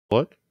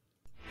What?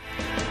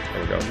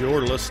 There we go. You're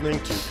listening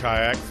to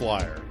Kayak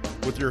Flyer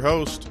with your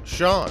host,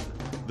 Sean.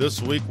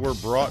 This week we're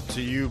brought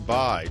to you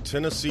by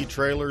Tennessee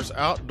Trailers,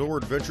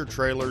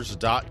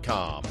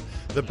 OutdoorAdventureTrailers.com.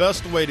 The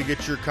best way to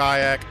get your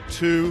kayak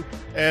to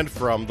and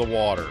from the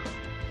water.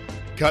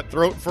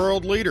 Cutthroat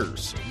Furled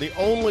Leaders, the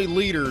only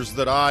leaders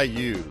that I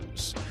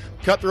use.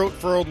 Cutthroat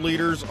Furled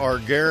Leaders are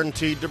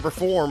guaranteed to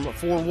perform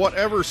for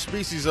whatever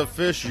species of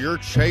fish you're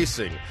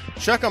chasing.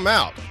 Check them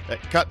out at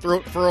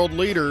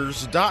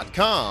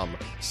cutthroatfurledleaders.com.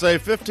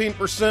 Save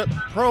 15%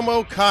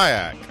 promo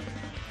kayak.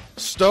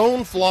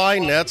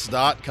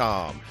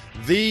 Stoneflynets.com.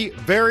 The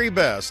very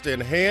best in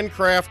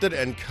handcrafted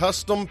and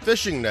custom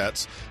fishing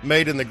nets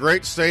made in the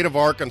great state of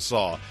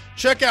Arkansas.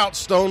 Check out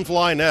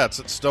Stonefly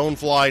Nets at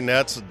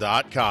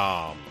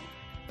stoneflynets.com.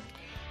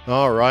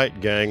 All right,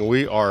 gang,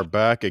 we are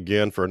back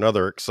again for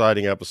another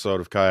exciting episode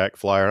of Kayak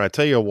Flyer. And I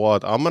tell you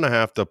what, I'm going to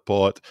have to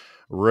put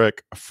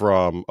Rick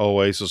from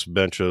Oasis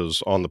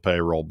Benches on the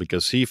payroll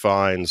because he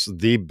finds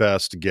the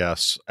best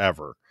guests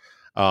ever.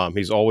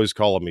 He's always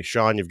calling me,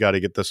 Sean, you've got to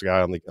get this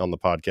guy on the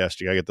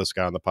podcast. You got to get this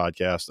guy on the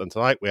podcast. And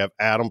tonight we have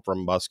Adam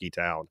from Musky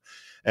Town.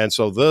 And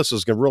so this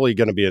is really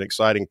going to be an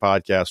exciting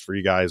podcast for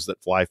you guys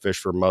that fly fish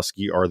for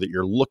muskie or that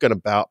you're looking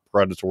about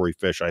predatory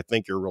fish. I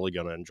think you're really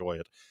going to enjoy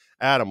it.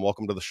 Adam,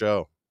 welcome to the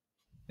show.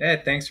 Yeah,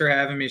 thanks for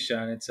having me,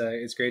 Sean.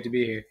 It's great to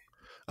be here.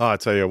 I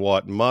tell you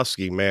what,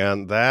 muskie,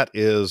 man, that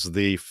is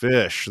the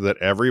fish that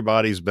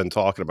everybody's been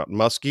talking about.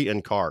 Muskie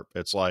and carp.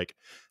 It's like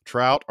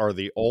trout are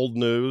the old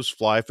news.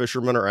 Fly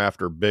fishermen are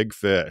after big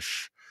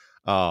fish.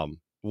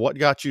 What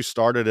got you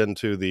started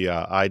into the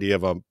idea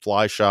of a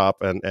fly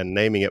shop and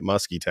naming it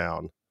Musky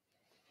Town?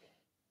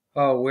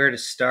 Oh, where to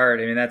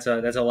start? I mean, that's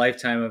a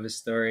lifetime of a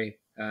story.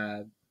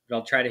 But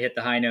I'll try to hit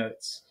the high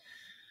notes.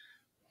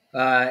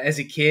 As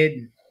a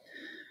kid,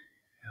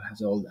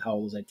 how old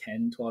was I?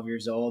 10, 12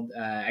 years old.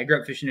 I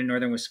grew up fishing in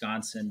northern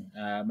Wisconsin.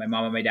 My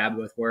mom and my dad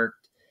both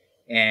worked.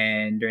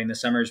 And during the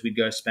summers, we'd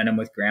go spend them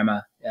with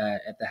grandma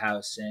at the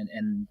house.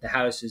 And the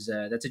house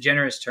that's a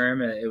generous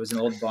term. It was an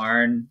old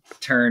barn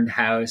turned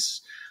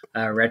house,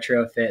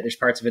 retrofit. There's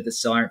parts of it that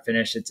still aren't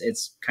finished.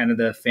 It's kind of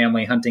the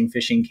family hunting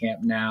fishing camp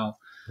now.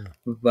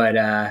 But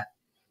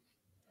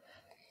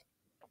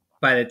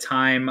by the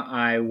time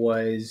I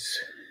was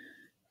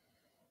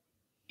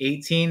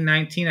 18,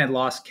 19, I'd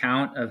lost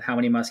count of how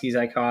many muskies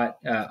I caught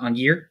on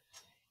gear.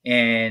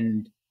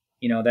 And,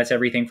 that's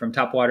everything from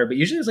topwater, but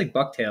usually it was like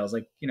bucktails.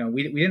 Like,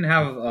 we didn't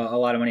have a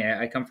lot of money.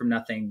 I come from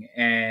nothing.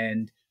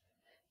 And,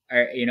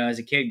 as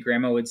a kid,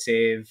 grandma would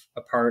save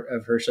a part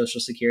of her Social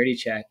Security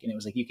check. And it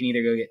was like, you can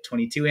either go get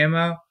 22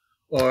 ammo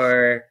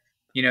or,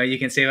 you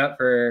can save up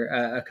for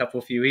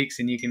a few weeks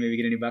and you can maybe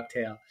get a new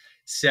bucktail.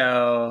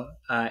 So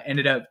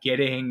ended up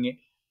getting...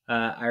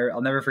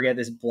 I'll never forget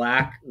this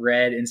black,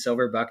 red, and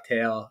silver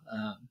bucktail.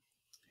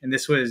 And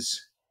this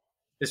was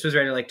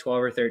right at like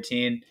 12 or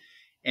 13.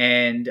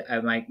 And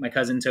my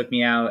cousin took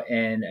me out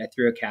and I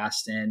threw a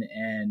cast in.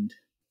 And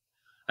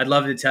I'd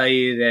love to tell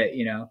you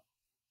that,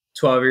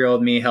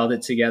 12-year-old me held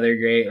it together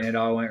great and it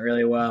all went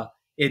really well.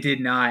 It did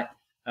not.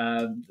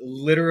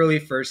 Literally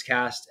first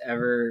cast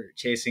ever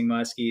chasing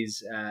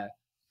muskies,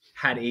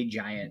 had a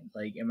giant.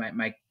 Like, and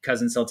my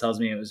cousin still tells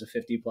me it was a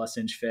 50+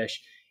 inch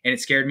fish. And it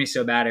scared me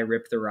so bad, I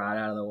ripped the rod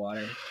out of the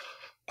water.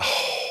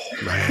 Oh,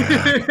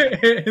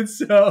 man. And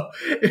so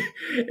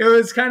it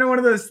was kind of one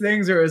of those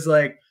things where it was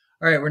like,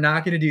 all right, we're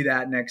not going to do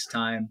that next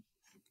time.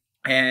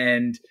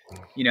 And,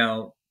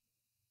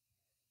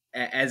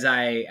 as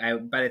I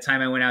by the time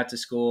I went out to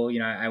school,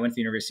 I went to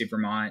the University of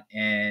Vermont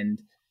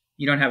and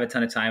you don't have a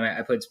ton of time.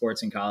 I played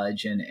sports in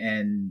college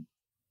and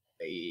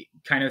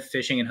kind of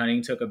fishing and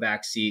hunting took a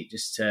back seat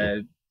just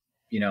to,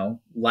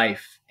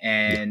 life.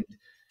 And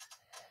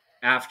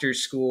after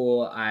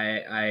school,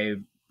 I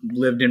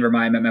lived in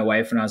Vermont. I met my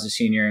wife when I was a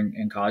senior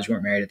in college. We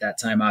weren't married at that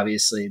time,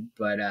 obviously,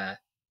 but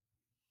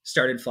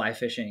started fly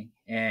fishing.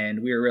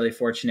 And we were really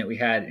fortunate. We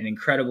had an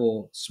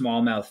incredible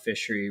smallmouth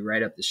fishery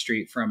right up the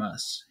street from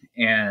us.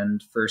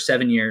 And for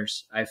 7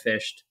 years, I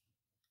fished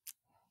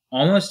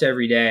almost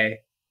every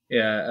day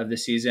of the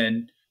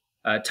season,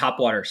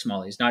 topwater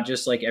smallies, not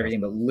just like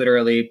everything, but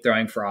literally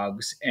throwing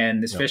frogs.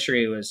 And this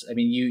fishery was,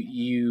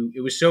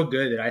 it was so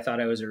good that I thought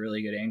I was a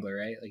really good angler,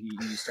 right? Like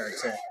you start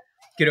to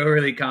get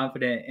overly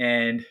confident.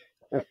 And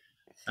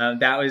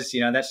that was,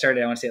 that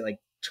started, I want to say like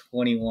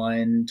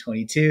 21,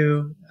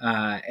 22.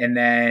 And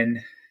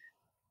then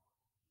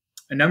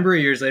a number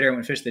of years later, I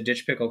went fish the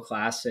Ditch Pickle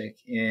Classic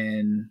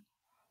in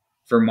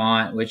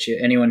Vermont, which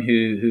anyone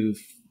who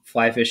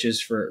fly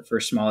fishes for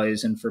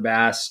smallies and for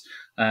bass,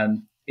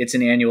 it's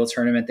an annual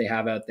tournament they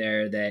have out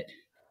there that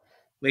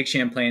Lake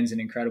Champlain's an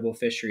incredible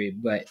fishery,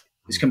 but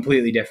it's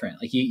completely different.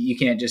 Like you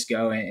can't just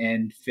go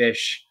and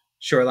fish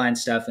shoreline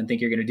stuff and think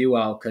you're going to do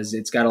well because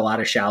it's got a lot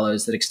of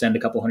shallows that extend a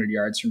couple hundred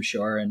yards from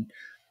shore. And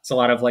it's a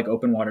lot of like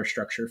open water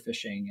structure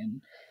fishing.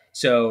 And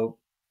so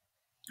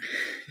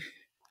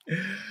this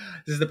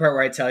is the part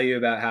where I tell you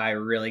about how I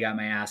really got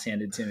my ass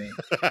handed to me.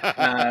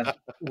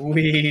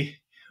 We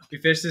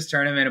fished this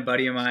tournament, a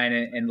buddy of mine,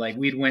 and like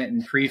we'd went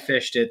and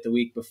pre-fished it the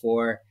week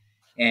before.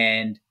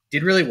 And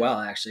did really well,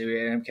 actually. We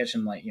ended up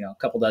catching like, a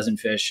couple dozen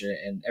fish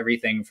and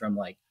everything from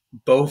like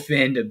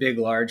bowfin to big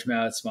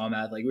largemouth,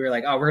 smallmouth. Like we were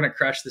like, oh, we're going to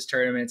crush this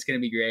tournament. It's going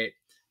to be great.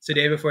 So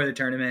day before the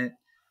tournament,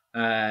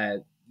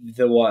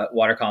 the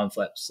water column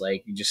flips,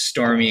 like just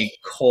stormy,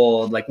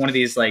 cold, like one of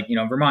these, like,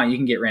 Vermont, you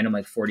can get random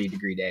like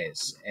 40-degree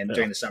days and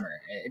during the summer.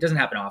 It doesn't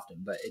happen often,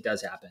 but it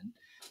does happen.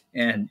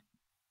 And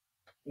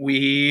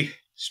we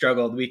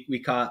struggled.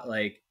 We caught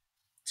like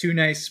 2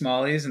 nice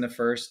smallies in the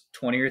first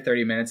 20 or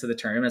 30 minutes of the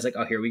tournament. I was like,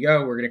 oh, here we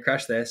go. We're going to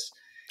crush this.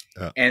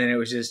 And then it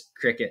was just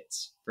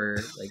crickets for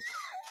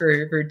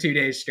 2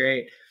 days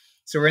straight.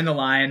 So we're in the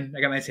line.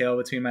 I got my tail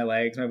between my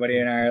legs. My buddy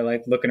and I are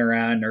like looking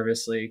around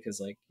nervously because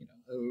we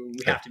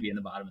have to be in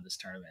the bottom of this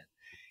tournament.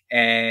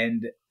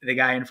 And the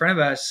guy in front of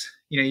us,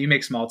 you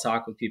make small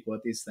talk with people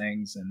at these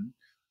things and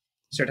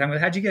start talking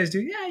about, how'd you guys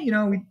do?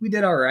 Yeah, we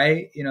did all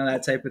right,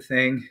 that type of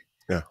thing.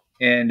 Yeah.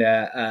 And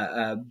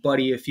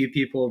buddy, a few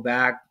people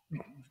back,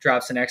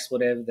 drops an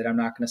expletive that I'm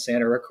not going to say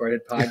on a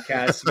recorded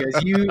podcast.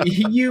 He goes,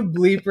 you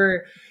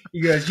bleeper.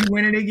 He goes, you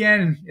win it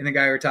again? And the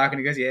guy we're talking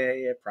to goes,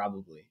 yeah,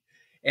 probably.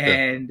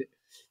 And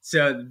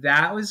so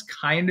that was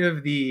kind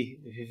of the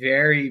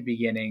very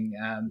beginning.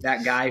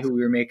 That guy who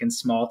we were making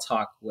small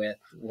talk with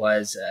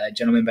was a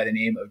gentleman by the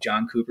name of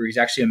John Cooper. He's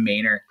actually a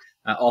Mainer,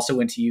 also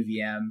went to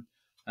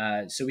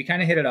UVM. So we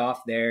kind of hit it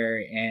off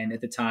there. And at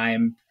the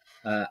time,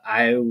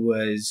 I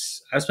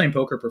was playing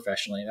poker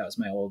professionally. That was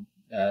my old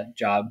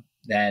job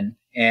then.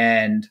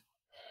 And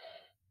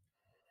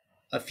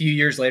a few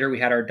years later, we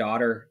had our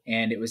daughter,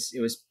 and it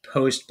was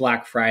post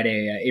Black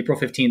Friday, April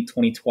 15th,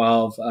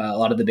 2012. A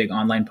lot of the big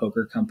online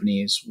poker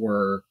companies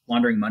were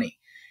laundering money,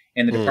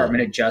 and the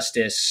Department of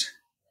Justice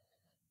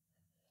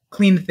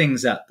cleaned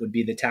things up, would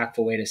be the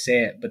tactful way to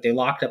say it. But they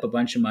locked up a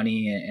bunch of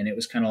money, and it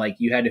was kind of like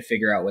you had to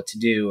figure out what to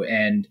do.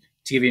 And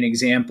to give you an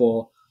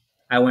example,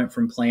 I went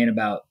from playing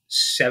about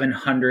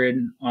 700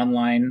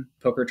 online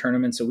poker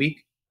tournaments a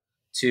week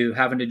to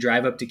having to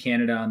drive up to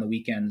Canada on the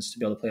weekends to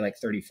be able to play like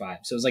 35.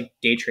 So it was like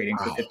day trading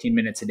for 15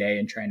 minutes a day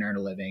and trying to earn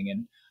a living.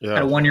 And I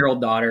had a 1-year-old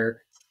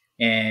daughter.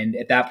 And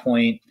at that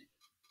point,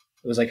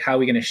 it was like, how are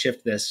we going to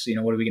shift this?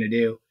 What are we going to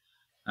do?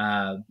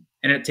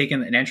 Ended up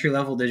taking an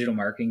entry-level digital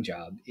marketing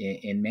job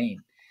in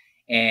Maine.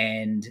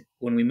 And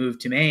when we moved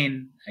to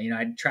Maine,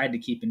 I tried to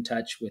keep in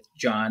touch with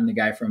John, the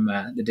guy from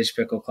the Dish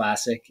Pickle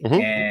Classic.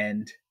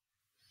 And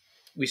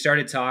we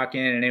started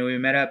talking, and then we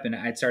met up, and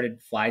I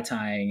started fly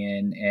tying,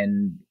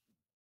 and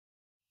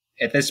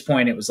at this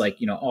point it was like,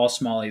 all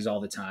smallies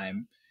all the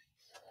time.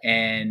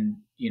 And,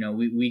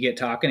 we get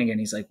talking again.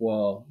 He's like,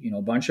 well,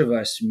 a bunch of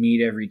us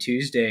meet every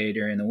Tuesday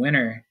during the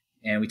winter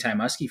and we tie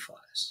musky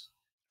flies.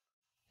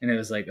 And it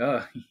was like,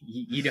 oh,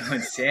 you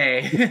don't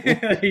say.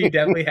 You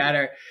definitely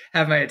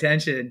have my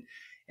attention.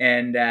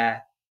 And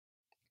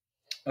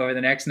over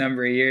the next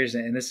number of years,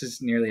 and this is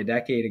nearly a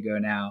decade ago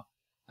now,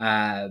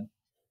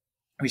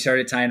 we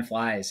started tying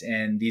flies.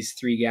 And these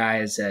 3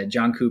 guys,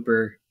 John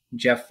Cooper,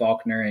 Jeff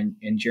Faulkner,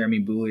 and Jeremy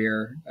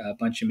Boulier, a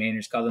bunch of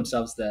Mainers, call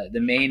themselves the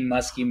Maine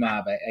Musky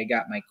Mob. I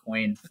got my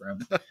coin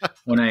from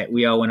when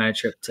we all went on a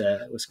trip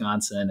to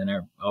Wisconsin, and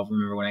I'll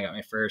remember when I got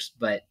my first,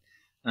 but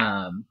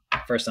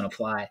first on a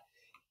fly.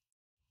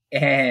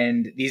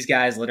 And these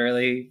guys,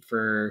 literally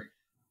for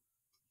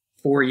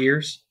 4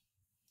 years,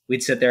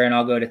 we'd sit there and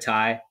I'll go to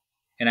tie,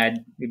 and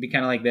it'd be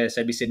kind of like this.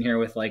 I'd be sitting here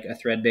with like a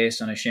thread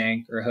base on a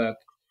shank or a hook,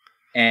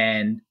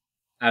 and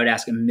I would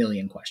ask a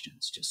million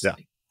questions, just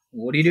like,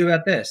 what do you do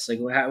about this? Like,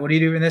 what do you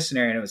do in this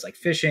scenario? And it was like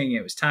fishing,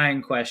 it was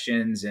tying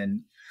questions.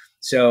 And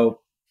so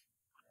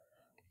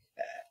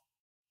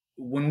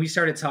when we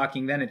started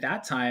talking then, at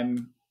that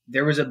time,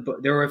 there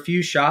were a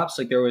few shops.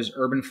 Like there was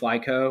Urban Fly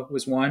Co.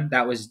 was one.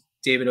 That was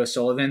David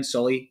O'Sullivan.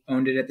 Sully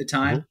owned it at the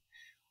time.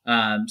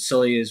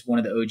 Sully is one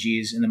of the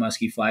OGs in the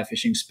musky fly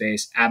fishing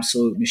space.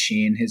 Absolute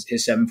machine. His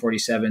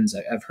 747s,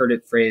 I've heard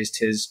it phrased,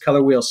 his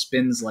color wheel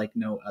spins like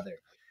no other.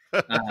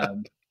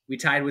 We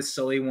tied with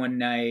Sully one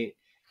night.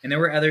 And there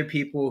were other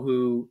people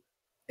who,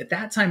 at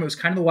that time, it was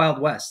kind of the Wild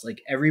West.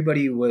 Like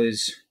everybody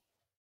was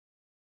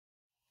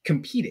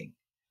competing,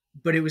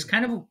 but it was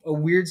kind of a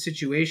weird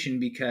situation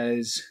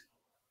because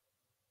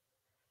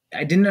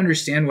I didn't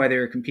understand why they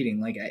were competing.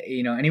 Like,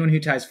 anyone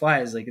who ties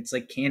flies, like it's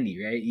like candy,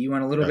 right? You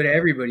want a little bit of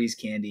everybody's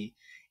candy.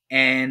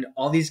 And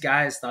all these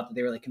guys thought that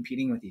they were like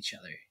competing with each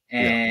other.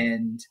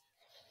 And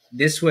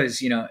this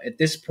was, at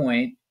this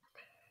point,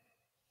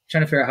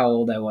 trying to figure out how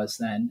old I was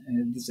then.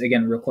 And this,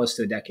 again, real close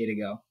to a decade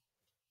ago.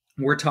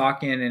 We're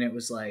talking, and it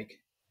was like,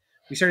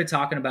 we started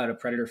talking about a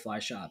predator fly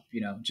shop,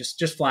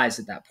 just flies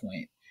at that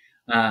point.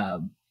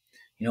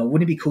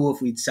 Wouldn't it be cool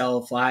if we'd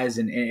sell flies?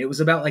 And it was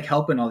about like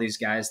helping all these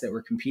guys that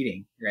were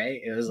competing, right?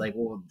 It was like,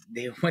 well,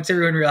 once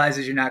everyone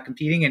realizes you're not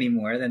competing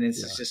anymore, then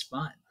it's just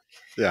fun.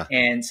 Yeah.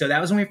 And so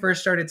that was when we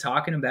first started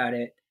talking about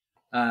it.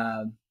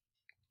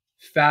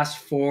 Fast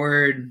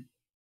forward,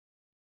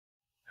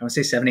 I want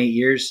to say 7-8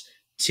 years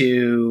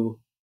to,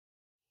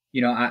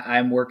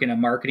 I'm working a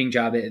marketing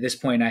job. At this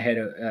point, I had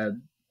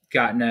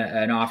gotten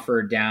an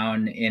offer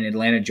down in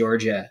Atlanta,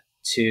 Georgia,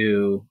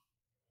 to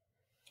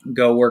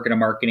go work at a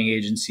marketing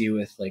agency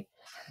with like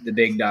the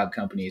big dog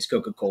companies,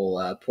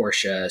 Coca-Cola,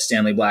 Porsche,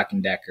 Stanley Black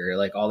and Decker,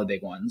 like all the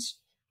big ones.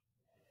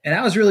 And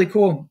that was really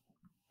cool.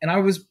 And I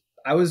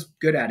was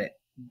good at it,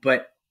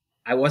 but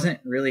I wasn't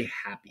really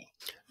happy.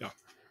 Yeah.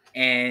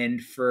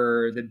 And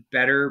for the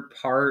better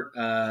part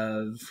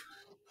of,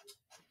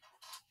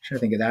 I'm trying to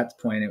think at that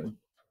point, it was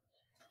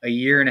a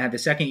year and a half, the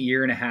second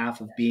year and a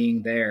half of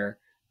being there,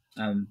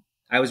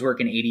 I was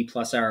working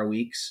 80+ hour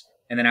weeks.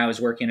 And then I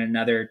was working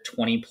another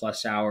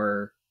 20+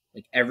 hour,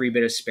 like every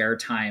bit of spare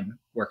time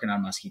working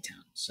on Musky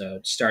Town. So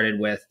it started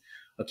with,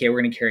 okay,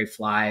 we're going to carry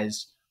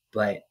flies,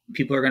 but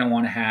people are going to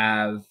want to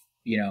have,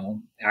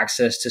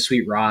 access to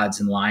sweet rods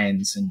and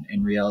lines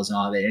and reels and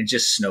all of it. And it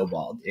just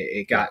snowballed.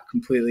 It got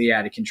completely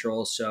out of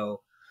control.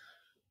 So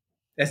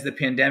as the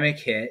pandemic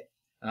hit,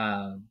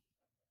 I,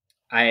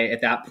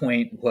 at that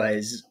point,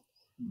 was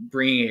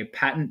bringing a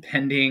patent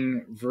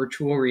pending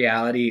virtual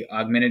reality,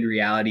 augmented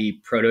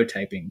reality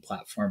prototyping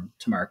platform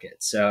to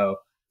market. So,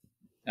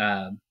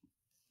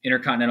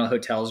 Intercontinental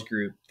Hotels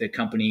Group, the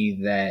company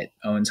that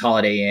owns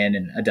Holiday Inn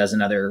and a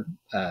dozen other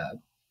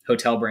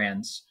hotel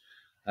brands,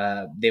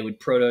 they would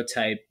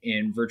prototype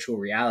in virtual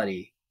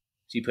reality.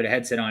 So you put a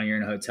headset on, you're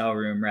in a hotel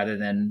room, rather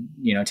than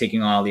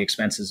taking all the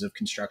expenses of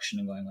construction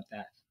and going with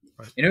that.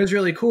 Right. And it was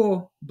really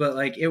cool, but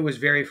like it was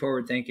very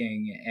forward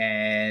thinking.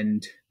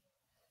 And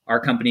our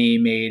company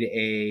made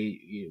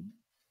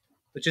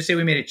let's just say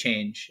we made a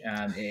change.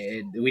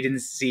 We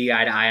didn't see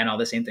eye to eye on all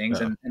the same things,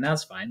 and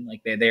that's fine.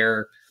 Like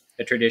they're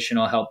a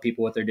traditional help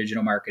people with their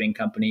digital marketing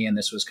company, and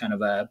this was kind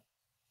of a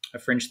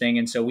fringe thing.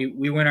 And so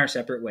we went our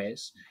separate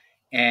ways.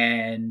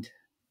 And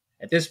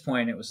at this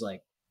point, it was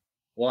like,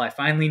 well, I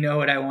finally know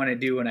what I want to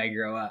do when I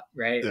grow up,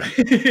 right?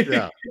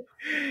 Yeah.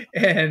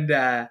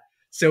 And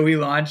so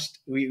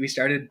we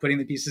started putting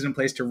the pieces in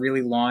place to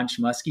really launch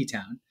Musky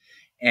Town.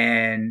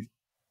 And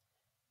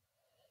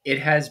it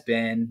has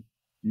been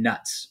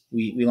nuts.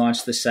 We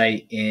launched the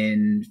site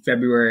in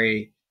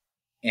February,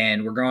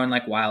 and we're growing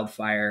like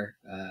wildfire.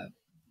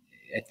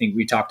 I think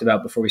we talked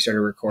about before we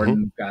started recording,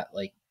 we've got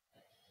like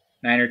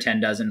 9 or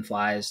 10 dozen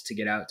flies to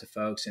get out to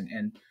folks.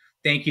 And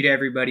thank you to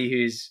everybody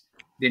who's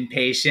been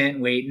patient,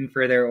 waiting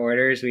for their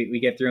orders. We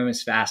get through them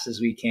as fast as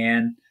we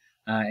can.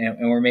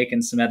 And we're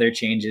making some other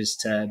changes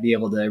to be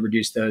able to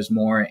reduce those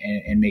more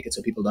and make it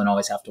so people don't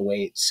always have to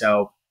wait.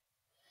 So,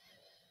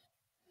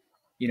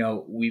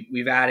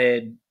 we've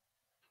added,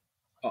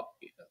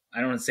 I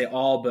don't want to say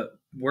all, but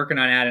working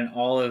on adding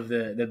all of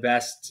the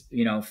best,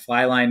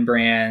 fly line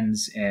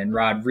brands and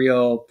rod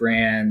reel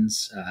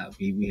brands.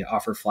 We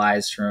offer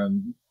flies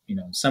from,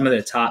 some of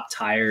the top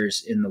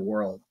tires in the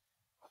world.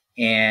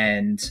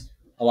 And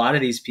a lot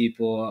of these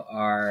people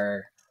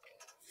are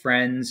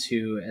friends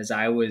who, as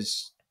I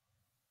was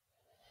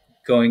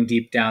going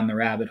deep down the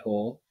rabbit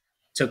hole,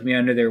 took me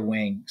under their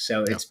wing.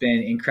 So it's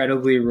been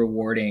incredibly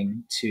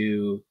rewarding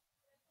to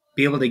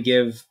be able to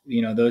give,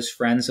 those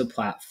friends a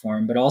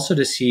platform, but also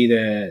to see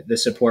the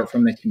support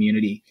from the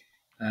community.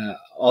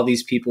 All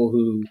these people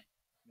who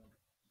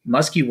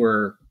muskie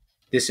were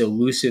this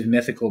elusive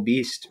mythical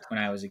beast when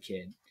I was a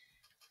kid.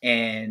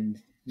 And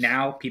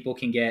now people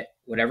can get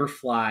whatever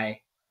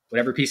fly,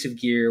 whatever piece of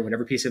gear,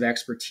 whatever piece of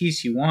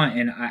expertise you want.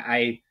 And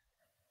I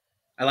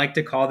like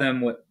to call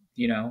them what,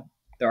 the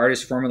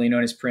artist formerly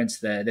known as Prince,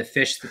 the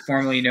fish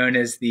formerly known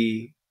as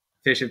the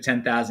fish of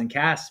 10,000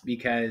 casts,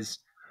 because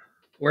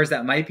whereas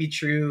that might be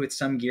true with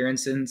some gear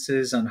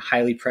instances on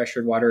highly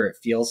pressured water, it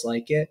feels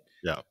like it.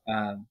 Yeah.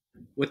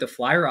 With the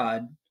fly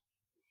rod,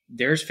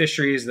 there's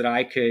fisheries that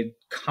I could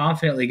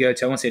confidently go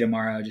to. I won't say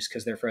tomorrow just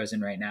because they're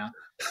frozen right now,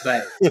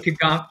 but could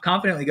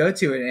confidently go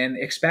to it and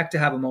expect to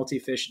have a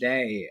multi-fish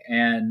day.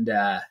 And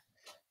I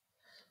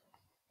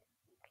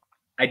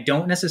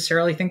don't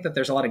necessarily think that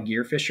there's a lot of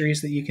gear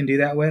fisheries that you can do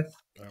that with.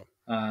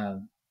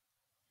 Oh.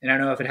 And I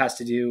don't know if it has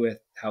to do with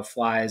how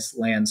flies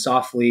land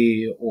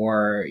softly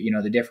or,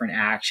 the different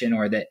action,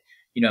 or that,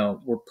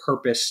 we're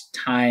purpose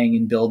tying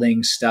and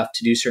building stuff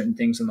to do certain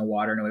things in the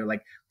water. And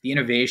like the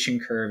innovation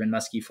curve in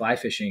musky fly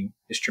fishing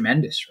is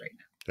tremendous right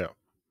now.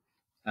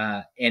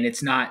 Yeah. And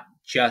it's not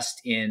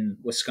just in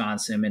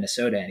Wisconsin,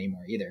 Minnesota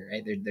anymore either,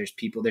 right?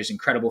 There's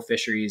incredible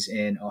fisheries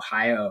in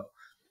Ohio,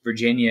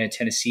 Virginia,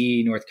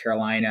 Tennessee, North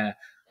Carolina.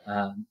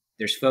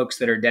 There's folks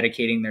that are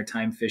dedicating their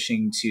time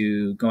fishing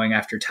to going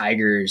after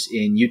tigers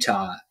in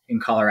Utah, in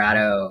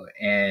Colorado,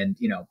 and,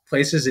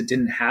 places that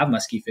didn't have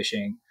musky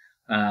fishing,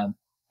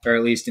 or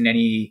at least in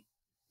any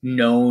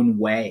known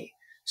way.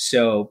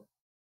 So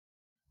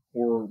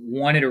we're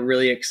one at a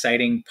really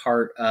exciting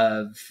part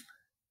of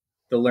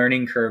the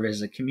learning curve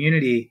as a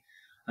community.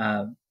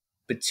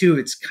 But two,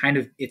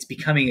 it's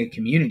becoming a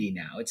community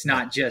now. It's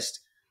not just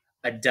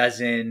a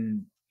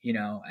dozen,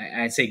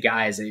 I'd say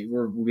guys.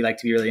 We like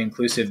to be really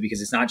inclusive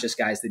because it's not just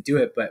guys that do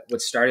it, but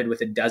what started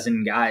with a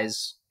dozen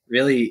guys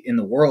really in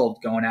the world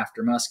going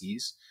after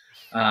muskies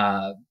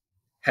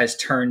has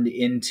turned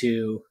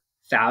into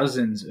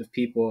thousands of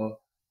people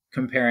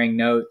comparing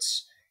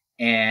notes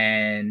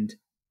and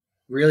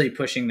really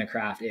pushing the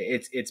craft.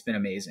 It's been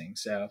amazing.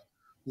 So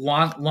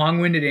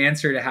long-winded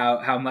answer to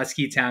how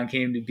Musky Town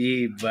came to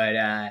be,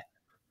 but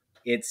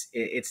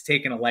it's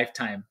taken a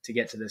lifetime to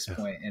get to this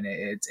point, and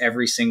it's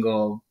every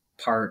single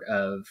part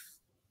of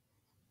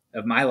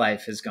my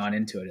life has gone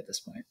into it at this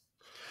point.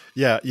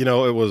 Yeah, it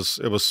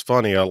was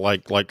funny.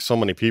 Like so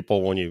many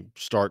people, when you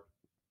start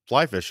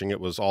fly fishing, it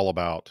was all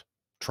about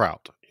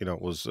trout.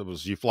 It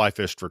was you fly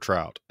fished for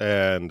trout,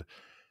 and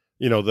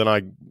then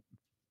I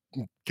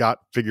got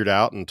figured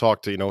out and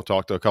talked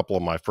to a couple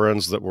of my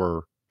friends that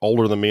were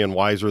older than me and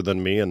wiser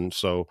than me, and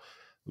so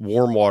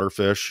warm water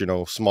fish,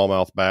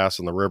 smallmouth bass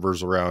in the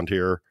rivers around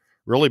here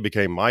really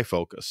became my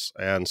focus,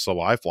 and so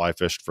I fly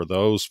fished for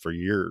those for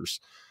years.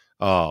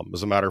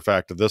 As a matter of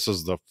fact, this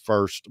is the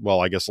first, well,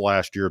 I guess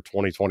last year,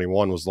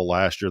 2021 was the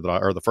last year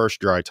or the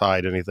first year I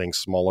tied anything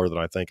smaller than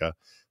I think a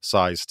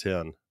size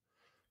 10.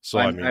 So,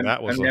 I mean,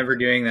 that was I'm never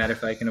doing that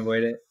if I can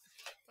avoid it.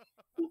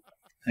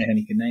 Hi,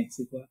 honey. Good night.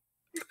 Sleep well.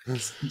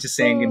 Just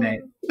saying good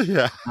night.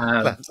 Yeah,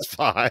 that's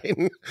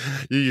fine.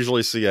 You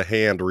usually see a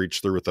hand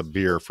reach through with a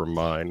beer from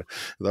mine.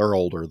 They're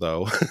older,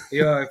 though.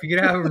 Yo, if you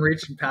could have them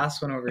reach and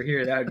pass one over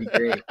here, that would be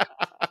great.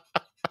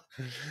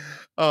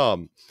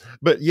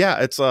 But yeah,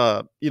 it's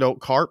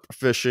carp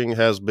fishing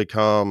has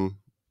become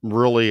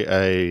really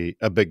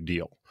a big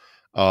deal.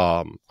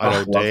 I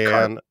know Dan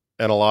carp.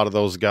 And a lot of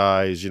those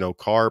guys,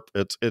 carp,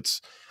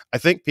 I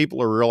think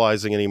people are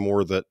realizing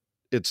anymore that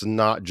it's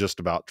not just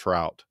about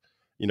trout.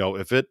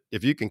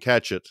 If you can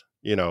catch it,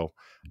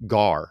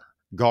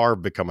 gar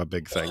become a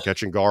big thing,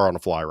 catching gar on a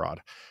fly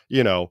rod.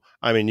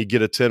 I mean, you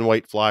get a 10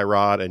 weight fly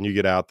rod and you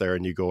get out there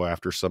and you go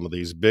after some of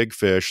these big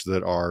fish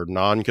that are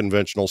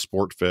non-conventional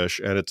sport fish,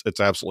 and it's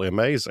absolutely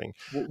amazing.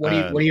 What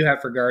do you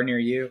have for gar near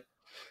you?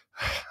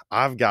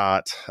 I've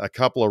got a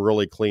couple of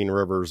really clean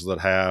rivers that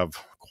have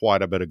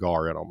quite a bit of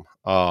gar in them.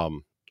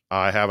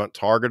 I haven't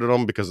targeted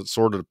them because it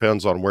sort of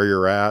depends on where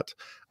you're at.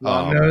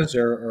 Long nose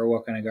or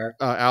what kind of gar?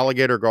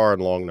 Alligator gar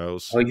and long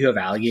nose. Oh, you have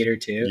alligator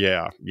too?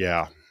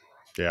 Yeah.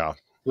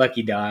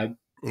 Lucky dog.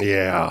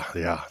 Yeah.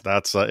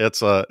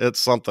 It's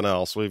something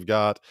else.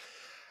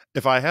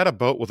 If I had a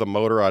boat with a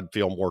motor, I'd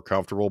feel more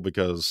comfortable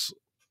because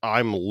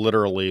I'm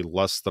literally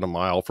less than a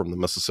mile from the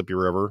Mississippi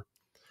River.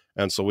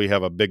 And so we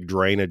have a big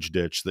drainage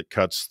ditch that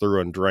cuts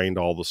through and drained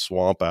all the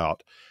swamp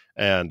out.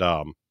 And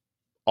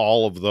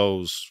all of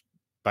those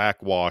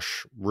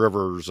backwash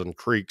rivers and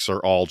creeks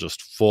are all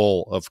just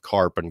full of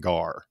carp and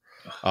gar.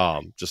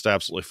 Just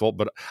absolutely full.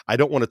 But I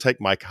don't want to take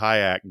my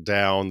kayak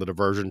down the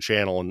diversion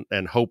channel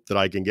and hope that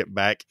I can get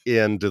back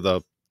into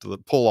the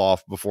pull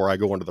off before I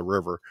go into the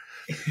river.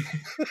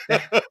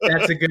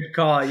 That's a good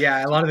call.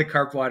 Yeah, a lot of the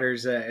carp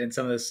waters and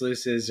some of the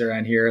sluices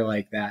around here are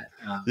like that.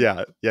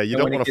 Yeah. You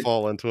don't want to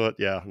fall into it.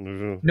 Yeah.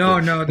 No,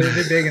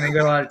 they're big and they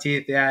got a lot of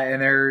teeth. Yeah,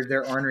 and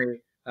they're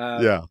ornery.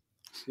 Yeah.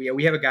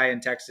 We have a guy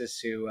in Texas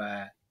who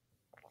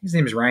his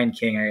name is Ryan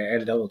King. I got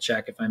to double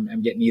check if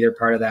I'm getting either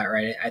part of that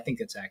right. I think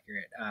that's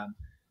accurate.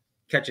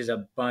 Catches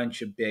a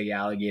bunch of big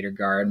alligator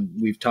gar, and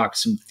we've talked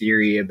some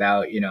theory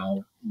about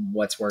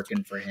what's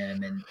working for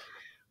him, and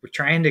we're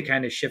trying to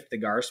kind of shift the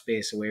gar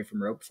space away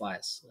from rope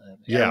flies.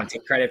 I don't want to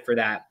take credit for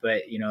that,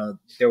 but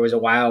there was a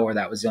while where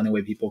that was the only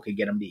way people could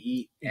get them to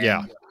eat.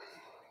 And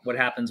what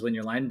happens when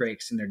your line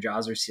breaks and their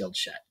jaws are sealed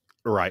shut?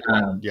 Right.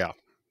 Yeah.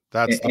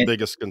 That's the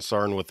biggest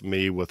concern with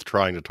me with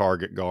trying to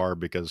target gar,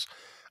 because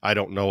I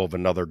don't know of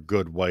another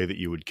good way that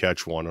you would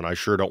catch one. And I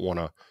sure don't want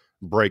to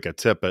break a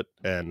tippet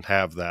and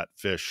have that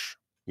fish,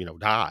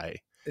 die.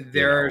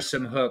 There are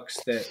some hooks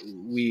that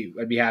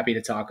I'd be happy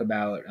to talk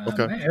about.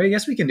 Okay. I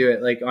guess we can do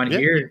it like on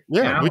here.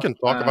 Yeah, now. We can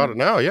talk about it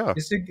now. Yeah.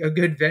 It's a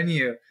good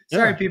venue.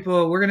 Sorry,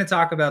 people, we're going to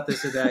talk about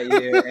this without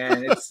you.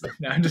 And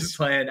I'm just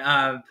playing.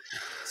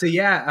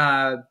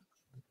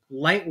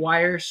 Light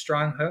wire,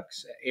 strong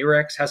hooks.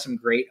 Ahrex has some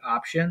great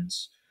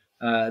options.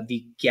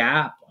 The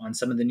gap on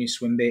some of the new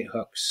swim bait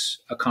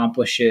hooks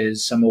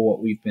accomplishes some of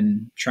what we've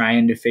been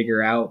trying to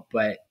figure out.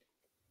 But,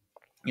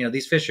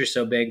 these fish are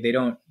so big, they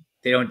don't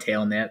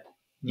tail nip.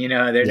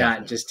 They're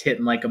not just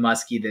hitting like a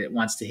muskie that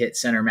wants to hit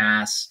center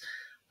mass.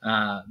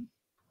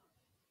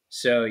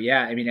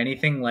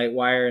 Anything light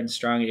wire and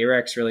strong.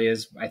 Ahrex really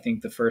is, I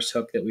think, the first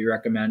hook that we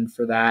recommend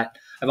for that.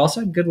 I've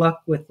also had good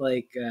luck with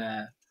Gamakatsu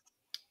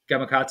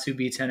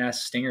B10S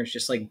stingers,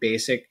 just like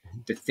basic.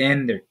 They're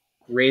thin, they're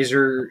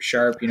razor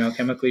sharp,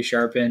 chemically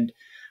sharpened.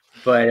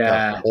 But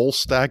a whole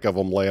stack of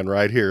them laying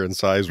right here in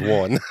size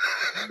 1.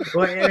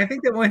 Well, and I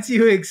think that once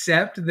you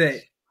accept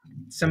that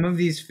some of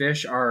these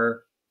fish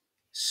are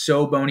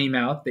so bony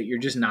mouth that you're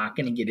just not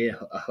going to get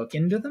a hook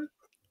into them,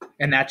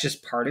 and that's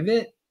just part of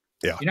it.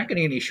 Yeah, you're not going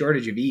to get any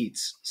shortage of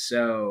eats,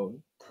 so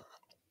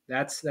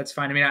that's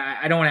fine. I mean,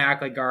 I don't want to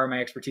act like gar are my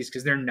expertise,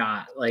 because they're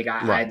not. Like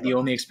the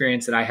only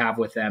experience that I have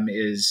with them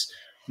is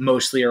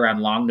mostly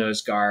around long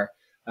nose gar,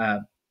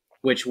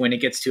 which when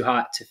it gets too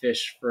hot to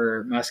fish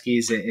for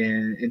muskies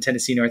in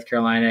Tennessee, North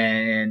Carolina,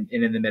 and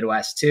in the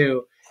Midwest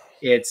too,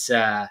 it's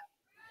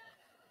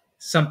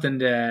something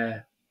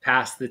to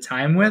pass the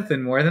time with,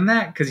 and more than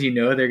that, because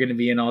they're going to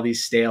be in all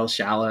these stale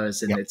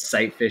shallows, and it's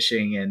sight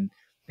fishing, and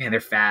man, they're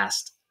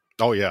fast.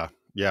 Oh yeah,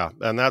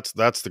 and that's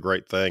the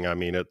great thing. I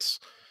mean, it's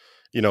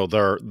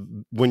they're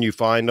when you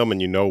find them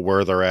and you know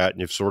where they're at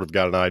and you've sort of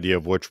got an idea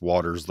of which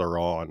waters they're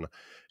on,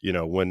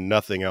 when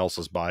nothing else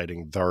is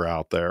biting, they're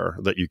out there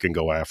that you can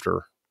go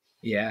after.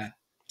 Yeah.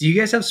 Do you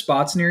guys have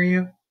spots near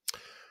you?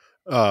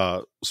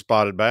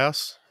 Spotted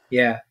bass?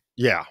 Yeah.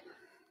 Yeah.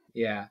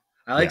 Yeah.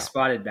 I like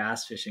spotted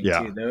bass fishing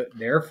too.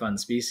 They're a fun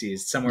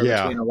species, somewhere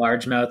between a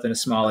largemouth and a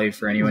smallie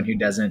for anyone who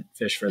doesn't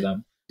fish for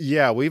them.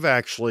 Yeah, we've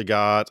actually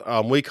got,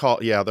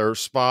 there's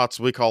spots,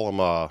 we call them,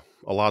 a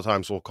lot of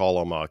times we'll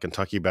call them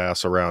Kentucky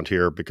bass around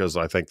here because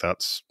I think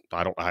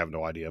I have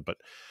no idea, but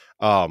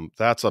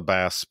that's a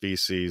bass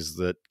species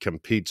that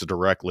competes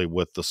directly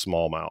with the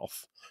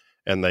smallmouth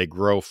and they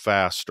grow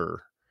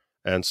faster.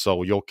 And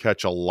so you'll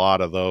catch a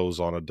lot of those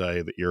on a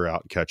day that you're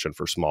out catching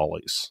for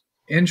smallies.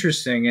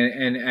 Interesting.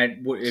 And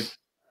if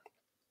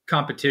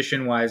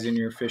competition wise in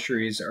your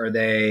fisheries, are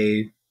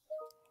they,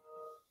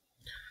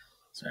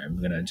 sorry, I'm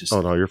going to just,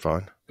 oh no, you're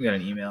fine. I got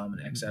an email. I'm going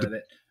to X out of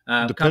it.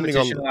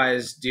 Competition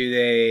wise, do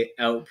they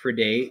out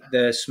predate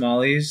the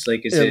smallies?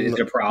 Like, is it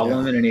a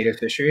problem in a native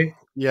fishery?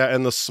 Yeah.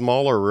 In the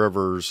smaller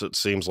rivers, it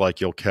seems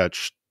like you'll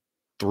catch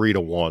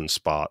 3-to-1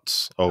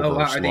 spots over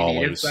smallies. Are they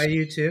native by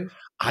you too?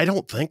 I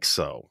don't think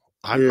so.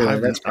 I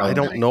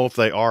don't know if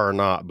they are or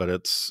not, but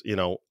it's,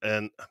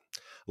 and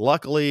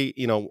luckily,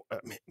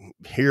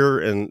 here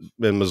in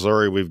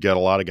Missouri, we've got a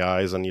lot of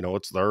guys and,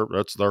 it's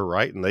their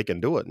right and they can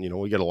do it. And,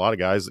 we get a lot of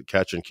guys that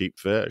catch and keep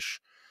fish.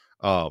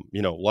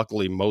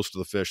 Luckily most of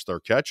the fish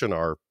they're catching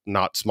are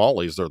not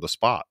smallies, they're the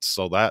spots.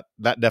 So that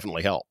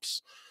definitely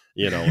helps,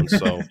 and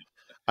so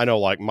I know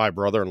like my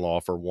brother-in-law,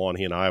 for one,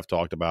 he and I have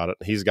talked about it.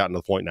 He's gotten to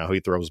the point now he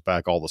throws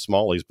back all the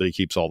smallies, but he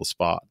keeps all the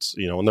spots,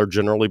 and they're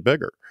generally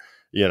bigger,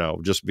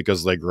 just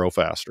because they grow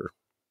faster.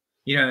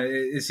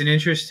 It's an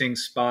interesting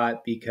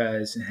spot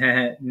because,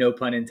 no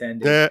pun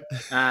intended,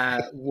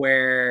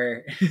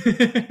 where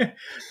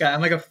God,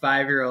 I'm like a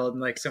 5-year-old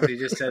and like somebody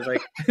just said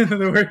like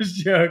the worst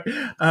joke.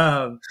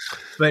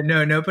 But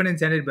no pun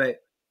intended,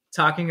 but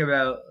talking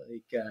about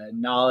like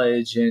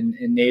knowledge and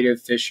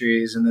native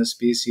fisheries and those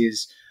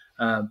species,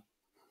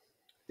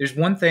 there's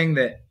one thing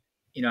that,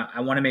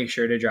 I want to make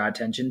sure to draw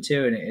attention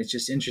to, and it's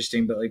just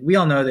interesting, but like we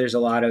all know there's a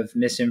lot of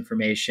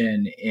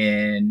misinformation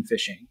in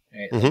fishing,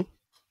 right? Mm-hmm. Like,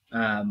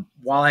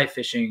 walleye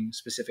fishing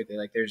specifically,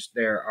 like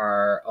there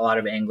are a lot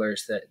of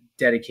anglers that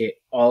dedicate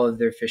all of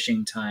their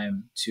fishing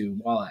time to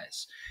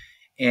walleyes.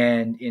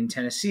 And in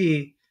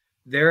Tennessee,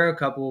 there are a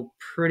couple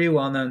pretty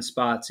well-known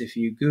spots, if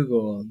you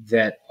Google,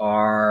 that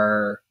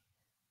are,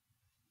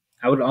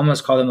 I would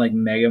almost call them like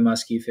mega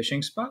musky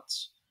fishing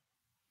spots.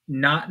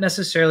 Not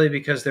necessarily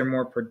because they're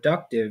more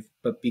productive,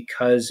 but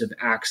because of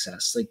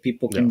access. Like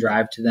people can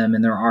drive to them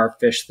and there are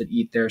fish that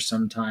eat there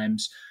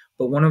sometimes.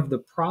 But one of the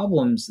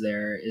problems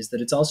there is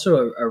that it's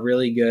also a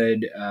really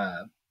good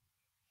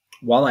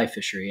walleye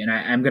fishery. And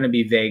I'm going to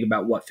be vague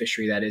about what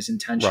fishery that is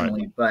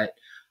intentionally. Right.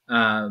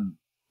 But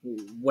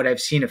what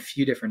I've seen a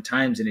few different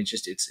times, and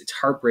it's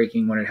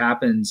heartbreaking when it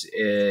happens,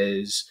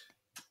 is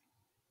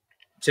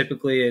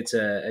typically it's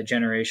a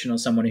generational,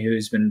 someone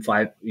who's been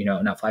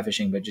not fly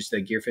fishing, but just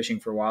the gear fishing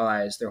for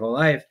walleyes their whole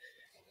life.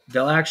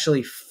 They'll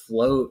actually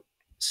float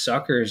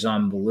suckers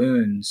on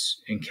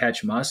balloons and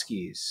catch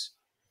muskies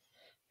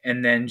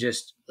and then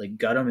just like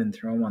gut them and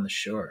throw them on the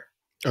shore.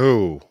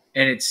 Oh,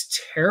 and it's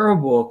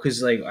terrible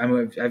because like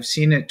I've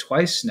seen it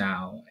twice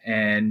now,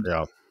 and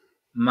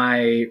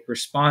my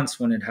response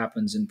when it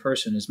happens in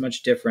person is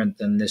much different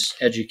than this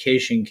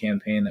education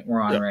campaign that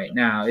we're on right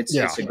now. It's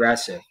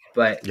aggressive,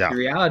 but the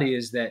reality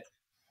is that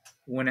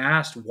when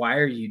asked, why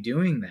are you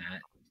doing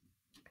that?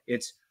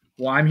 It's,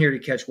 well, I'm here to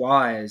catch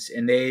walleyes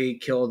and they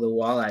kill the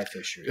walleye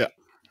fishery.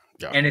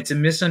 And it's a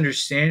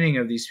misunderstanding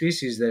of these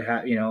species that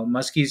have,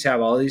 muskies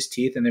have all these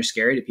teeth and they're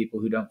scary to people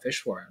who don't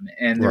fish for them.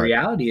 And the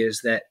reality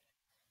is that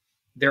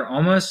they're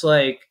almost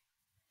like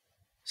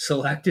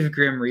selective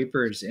grim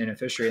reapers in a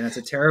fishery. And that's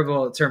a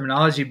terrible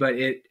terminology, but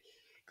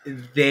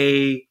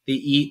they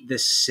eat the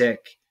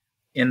sick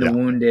and the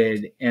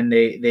wounded, and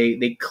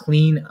they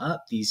clean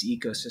up these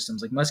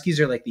ecosystems. Like muskies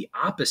are like the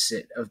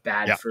opposite of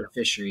bad for a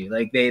fishery.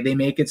 Like they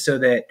make it so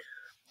that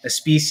a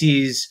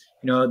species,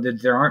 that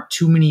there aren't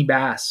too many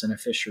bass in a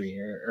fishery,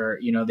 or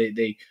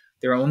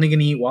they're only going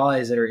to eat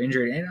walleyes that are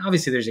injured. And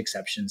obviously there's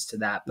exceptions to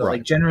that, but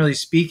like generally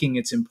speaking,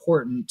 it's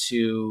important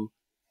to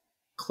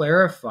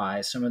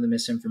clarify some of the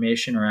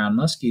misinformation around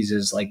muskies.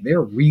 Is like,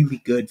 they're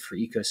really good for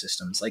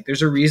ecosystems. Like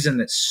there's a reason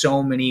that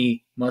so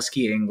many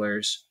muskie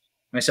anglers,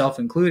 myself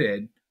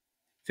included,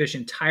 fish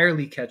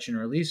entirely catch and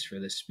release for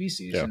this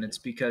species. And it's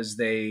because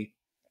they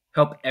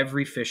help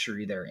every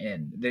fishery they're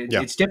in.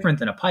 It's different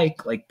than a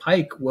pike. Like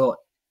pike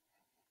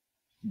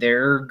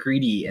they're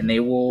greedy and they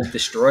will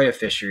destroy a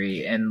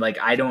fishery. And like,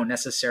 I don't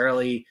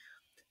necessarily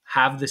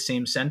have the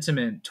same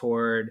sentiment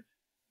toward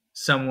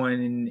someone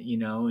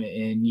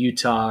in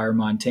Utah or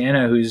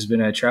Montana who's been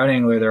a trout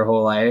angler their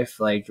whole life,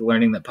 like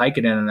learning that pike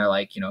it in, and they're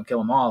like, kill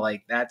them all.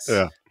 Like that's,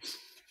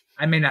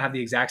 I may not have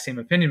the exact same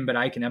opinion, but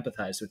I can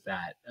empathize with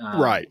that.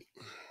 Right.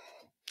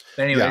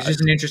 But anyway, Yeah, it's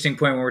just an interesting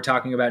point when we're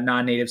talking about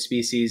non-native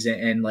species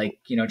and like,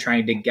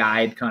 trying to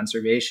guide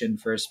conservation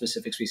for a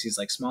specific species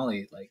like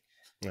smallie. Like,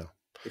 yeah,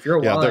 if you're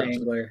a yeah. walleye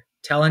angler,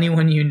 tell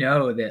anyone you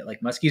know that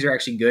like muskies are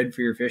actually good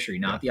for your fishery,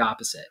 Yeah. not the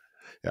opposite.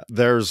 Yeah,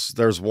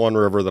 there's one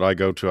river that I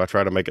go to. I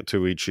try to make it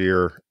to each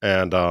year,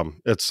 and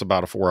it's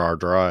about a 4 hour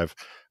drive.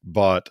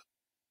 But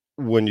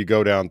when you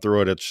go down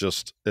through it,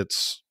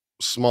 it's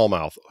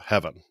smallmouth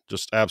heaven,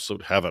 just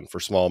absolute heaven for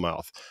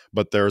smallmouth.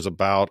 But there's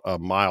about a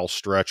mile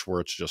stretch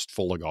where it's just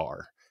full of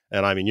gar.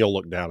 And I mean, you'll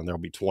look down and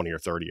there'll be 20 or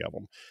 30 of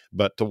them.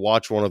 But to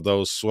watch one of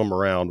those swim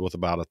around with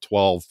about a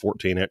 12,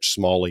 14-inch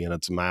smallie in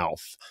its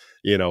mouth,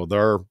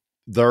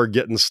 they're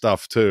getting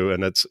stuff too.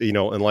 And it's,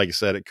 and like you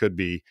said, it could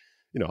be,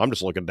 I'm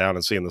just looking down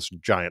and seeing this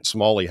giant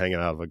smallie hanging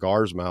out of a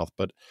gar's mouth,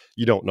 but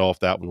you don't know if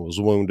that one was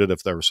wounded,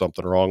 if there was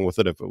something wrong with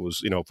it, if it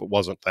was, if it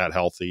wasn't that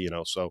healthy,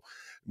 so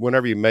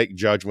whenever you make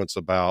judgments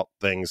about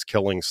things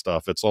killing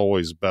stuff, it's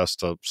always best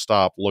to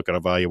stop, look, and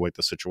evaluate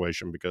the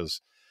situation, because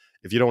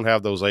if you don't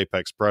have those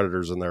apex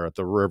predators in there, at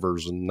the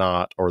river's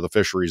not, or the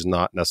fishery's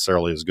not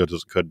necessarily as good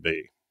as it could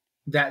be.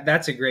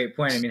 That's a great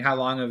point. I mean, how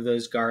long have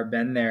those gar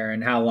been there,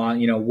 and how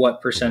long,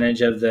 what percentage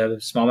of the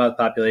smallmouth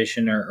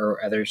population or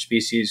other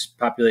species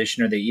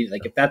population are they eating?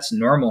 Like, if that's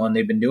normal and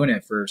they've been doing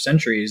it for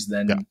centuries,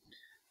 then Yeah.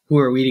 who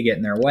are we to get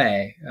in their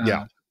way?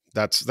 Yeah.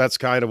 That's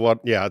kind of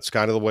it's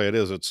kind of the way it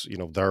is. It's,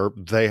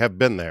 they have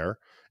been there.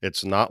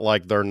 It's not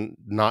like they're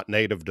not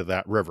native to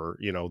that river,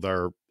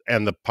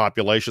 and the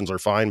populations are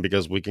fine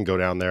because we can go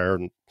down there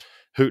and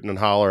hooting and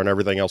holler and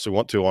everything else we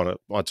want to on it.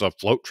 It's a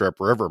float trip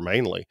river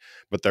mainly,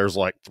 but there's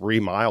like 3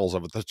 miles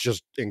of it that's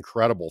just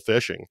incredible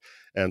fishing.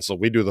 And so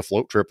we do the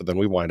float trip and then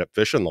we wind up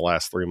fishing the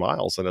last 3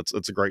 miles, and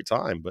it's a great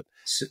time, but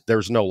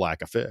there's no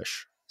lack of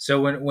fish.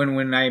 So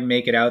when I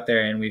make it out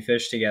there and we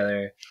fish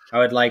together, I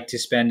would like to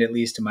spend at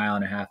least a mile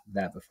and a half of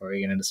that before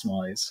we get into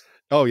smallies.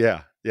 Oh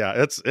yeah. Yeah.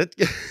 It's pretty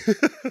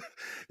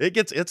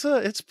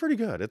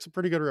good. It's a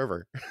pretty good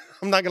river.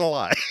 I'm not going to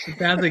lie. It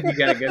sounds like you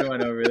got a good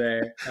one over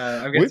there.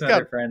 I've got some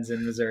other friends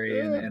in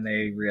Missouri, and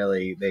they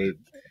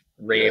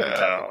rave about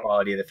the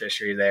quality of the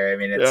fishery there. I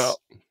mean, it's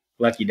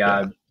lucky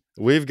dog. Yeah.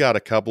 We've got a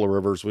couple of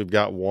rivers. We've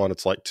got one.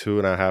 It's like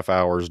 2.5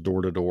 hours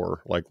door to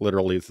door. Like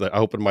literally, I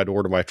open my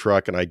door to my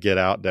truck and I get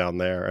out down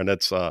there, and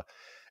it's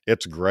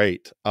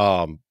great.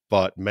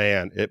 But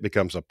man, it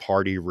becomes a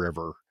party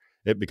river.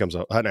 It becomes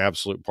an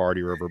absolute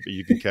party river. But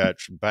you can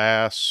catch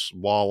bass,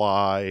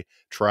 walleye,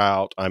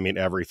 trout. I mean,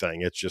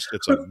 everything. It's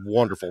a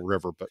wonderful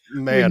river. But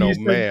man,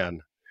 man.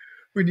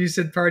 When you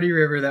said party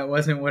river, that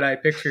wasn't what I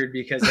pictured,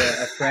 because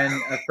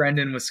a friend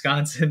in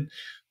Wisconsin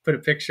put a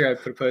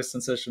post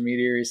on social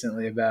media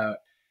recently about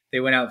they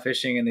went out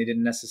fishing and they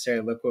didn't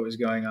necessarily look what was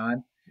going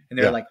on, and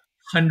there were like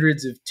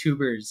hundreds of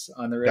tubers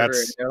on the river. And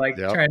they're like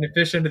trying to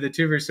fish under the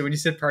tubers. So when you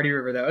said party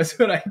river, that was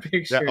what I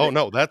pictured. Yeah. Oh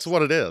no, that's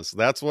what it is.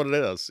 That's what it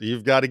is.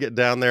 You've got to get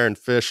down there and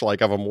fish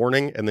like of a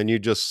morning, and then you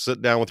just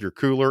sit down with your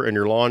cooler and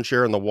your lawn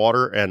chair in the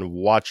water and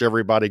watch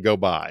everybody go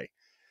by.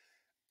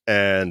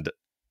 And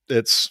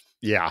it's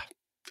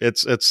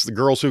the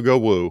girls who go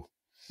woo.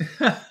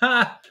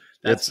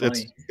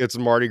 It's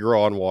Mardi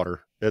Gras on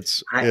water.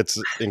 It's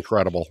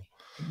incredible.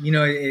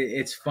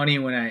 It's funny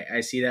when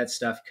I see that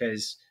stuff,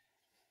 because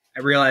I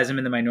realize I'm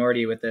in the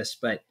minority with this,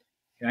 but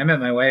I met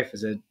my wife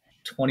as a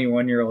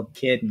 21-year-old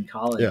kid in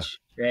college,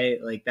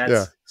 right? Like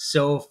that's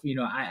so,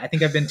 I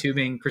think I've been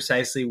tubing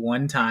precisely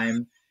one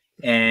time,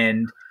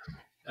 and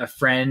a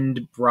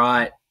friend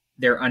brought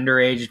their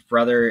underage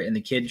brother, and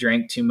the kid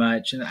drank too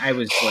much. And I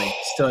was like,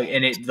 still,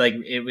 and it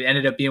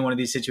ended up being one of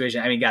these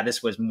situations. I mean, God,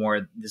 this was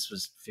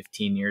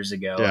 15 years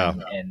ago,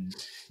 and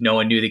no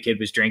one knew the kid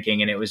was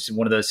drinking. And it was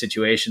one of those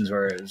situations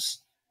where it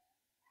was,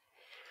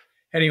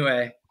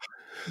 anyway,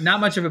 not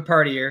much of a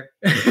partier.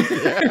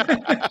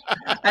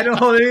 I don't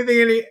hold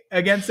anything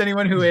against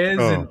anyone who is,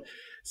 and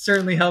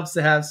certainly helps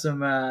to have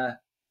some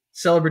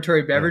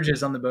celebratory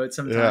beverages on the boat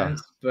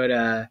sometimes. But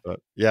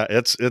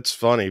it's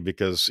funny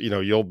because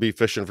you'll be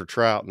fishing for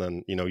trout, and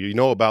then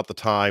about the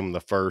time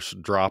the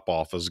first drop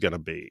off is going to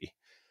be,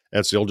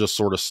 and so you'll just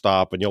sort of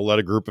stop and you'll let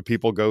a group of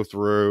people go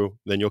through,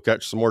 then you'll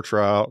catch some more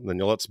trout, and then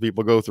you'll let some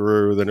people go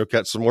through, then you'll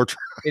catch some more trout.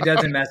 It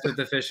doesn't mess with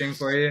the fishing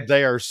for you.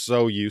 They are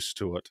so used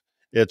to it.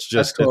 It's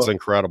just cool. It's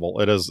incredible.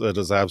 It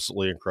is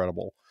absolutely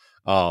incredible.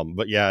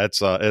 But yeah,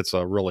 it's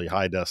a really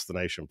high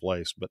destination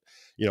place. But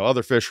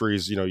other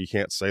fisheries, you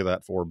can't say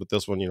that for. But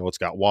this one, it's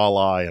got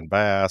walleye and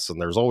bass, and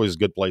there's always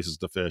good places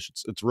to fish.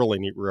 It's really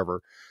neat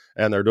river,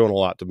 and they're doing a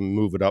lot to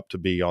move it up to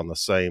be on the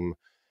same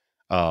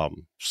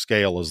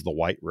scale as the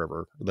White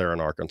River there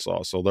in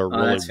Arkansas. So they're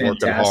really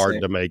working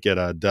hard to make it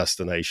a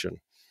destination.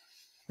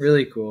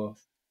 Really cool.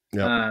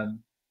 Yeah.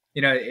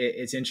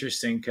 It's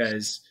interesting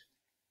because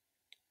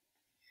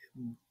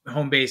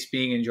home base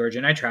being in Georgia,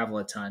 and I travel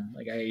a ton.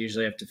 Like I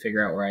usually have to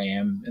figure out where I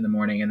am in the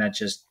morning, and that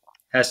just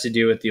has to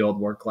do with the old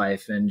work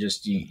life, and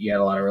just you had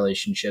a lot of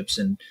relationships,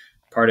 and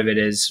part of it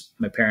is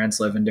my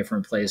parents live in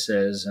different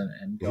places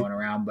and going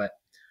around. But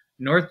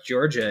North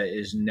Georgia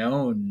is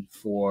known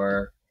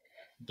for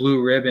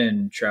blue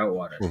ribbon trout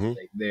water.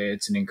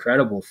 It's an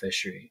incredible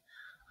fishery.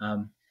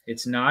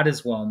 it's not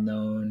as well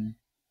known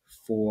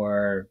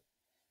for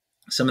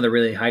some of the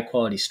really high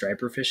quality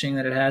striper fishing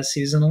that it has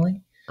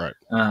seasonally. Right.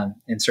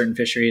 In certain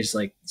fisheries,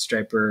 like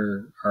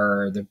striper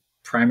are the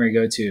primary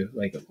go-to.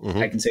 Like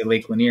I can say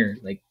Lake Lanier,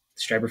 like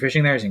striper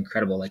fishing there is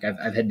incredible. Like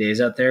I've had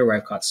days out there where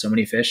I've caught so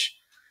many fish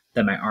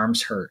that my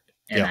arms hurt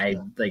and I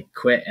like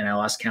quit and I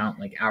lost count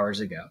like hours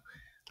ago.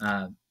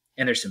 And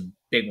there's some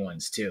big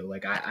ones too.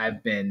 Like I've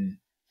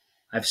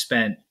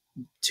spent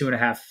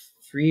 2.5,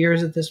 3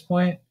 years at this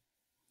point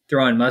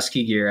throwing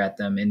musky gear at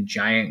them in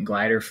giant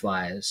glider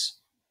flies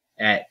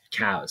at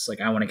cows. Like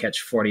I want to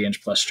catch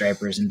 40-inch plus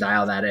stripers and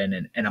dial that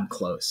in, and I'm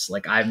close.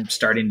 Like I'm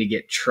starting to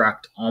get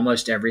trucked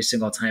almost every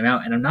single time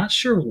out, and I'm not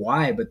sure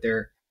why, but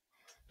they're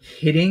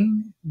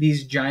hitting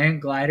these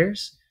giant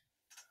gliders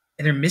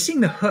and they're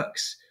missing the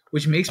hooks,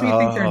 which makes me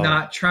think they're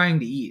not trying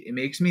to eat. It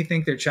makes me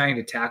think they're trying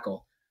to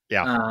tackle.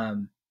 Yeah.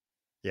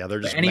 They're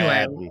just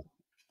mad and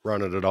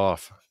running it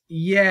off.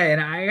 Yeah, and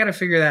I got to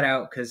figure that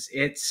out because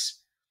I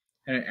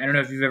don't know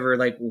if you've ever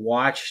like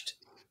watched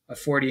a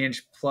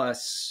 40-inch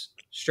plus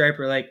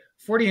striper. Like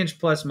 40-inch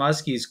plus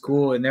muskie is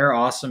cool and they're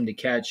awesome to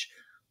catch,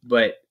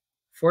 but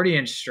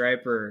 40-inch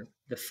striper,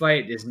 the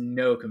fight is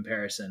no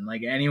comparison.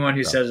 Like anyone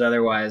who says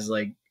otherwise,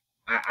 like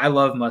I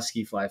love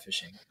muskie fly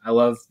fishing. I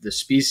love the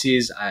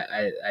species.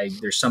 I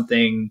there's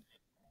something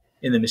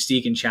in the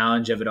mystique and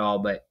challenge of it all,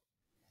 but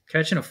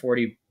catching a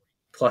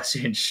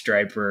 40-plus-inch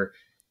striper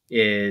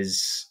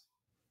is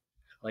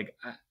like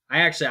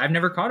I've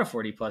never caught a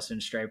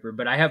 40-plus-inch striper,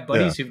 but I have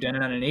buddies who've done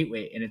it on an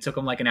 8-weight, and it took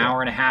them like an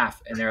hour and a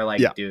half, and they're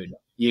like, "Dude,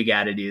 you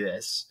got to do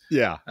this."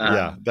 Yeah,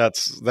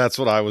 that's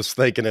what I was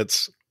thinking.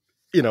 It's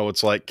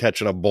it's like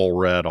catching a bull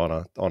red on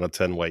a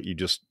 10-weight. You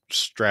just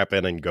strap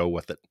in and go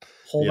with it.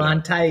 Hold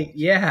on tight.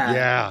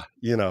 Yeah.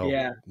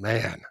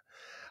 Man.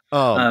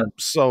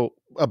 So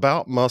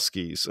about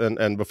muskies,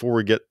 and before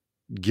we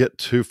get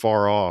too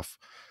far off,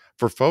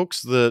 for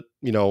folks that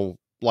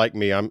like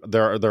me,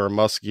 there are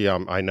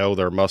muskie. I know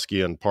they're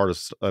muskie in part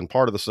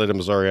of the state of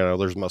Missouri. I know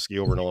there's muskie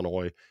over in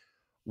Illinois.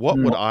 What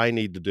would I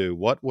need to do?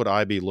 What would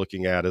I be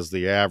looking at as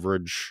the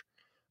average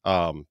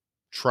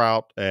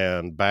trout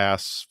and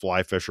bass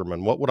fly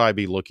fisherman? What would I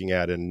be looking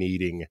at and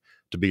needing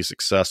to be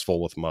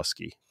successful with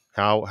muskie?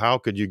 How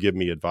could you give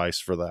me advice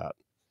for that?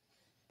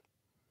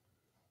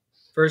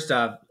 First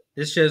off,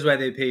 this shows why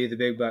they pay you the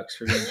big bucks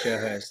for being show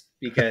host,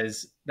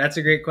 because that's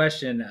a great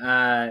question.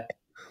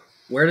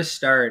 Where to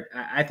start?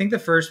 I think the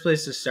first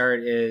place to start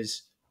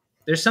is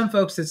there's some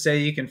folks that say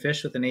you can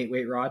fish with an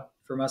 8-weight rod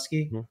for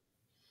muskie. Mm-hmm.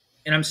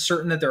 And I'm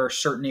certain that there are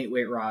certain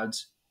 8-weight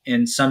rods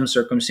in some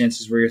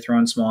circumstances where you're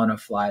throwing small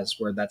enough flies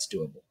where that's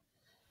doable.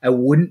 I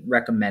wouldn't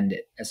recommend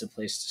it as a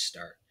place to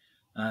start.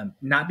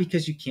 Not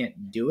because you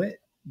can't do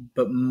it,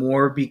 but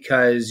more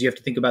because you have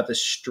to think about the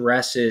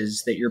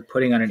stresses that you're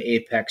putting on an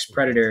apex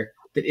predator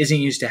that isn't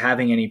used to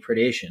having any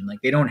predation.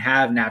 Like they don't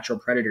have natural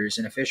predators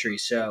in a fishery.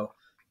 So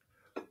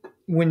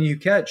when you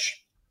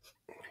catch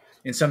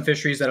in some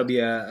fisheries, that'll be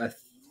a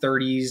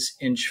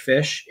 30s-inch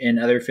fish. In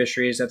other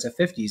fisheries, that's a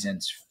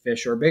 50s-inch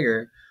fish or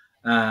bigger.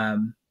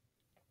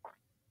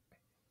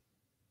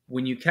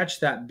 When you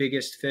catch that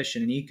biggest fish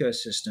in an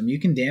ecosystem, you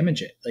can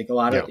damage it. Like a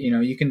lot of,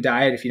 you can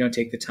die it if you don't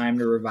take the time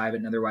to revive it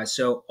and otherwise.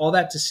 So all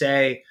that to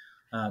say,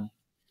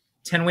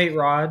 10-weight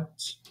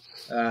rods,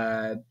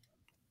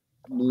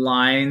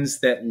 lines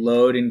that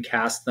load and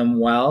cast them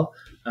well.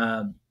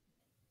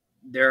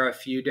 There are a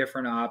few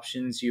different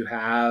options. You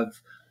have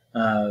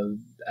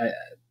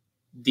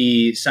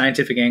the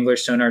Scientific Angler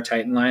Sonar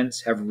Titan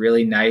lines have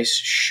really nice,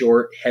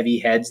 short, heavy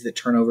heads that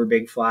turn over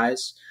big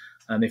flies.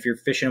 If you're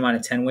fishing them on a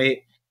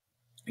 10-weight,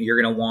 you're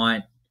going to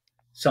want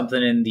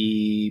something in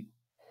the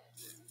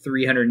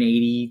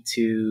 380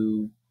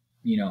 to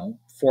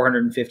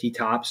 450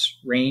 tops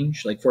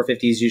range. Like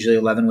 450 is usually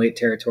 11-weight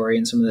territory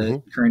in some of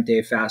the current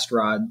day fast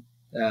rod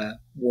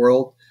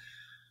world.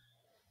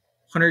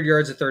 100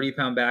 yards of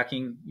 30-pound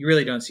backing, you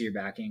really don't see your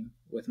backing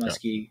with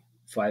muskie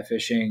fly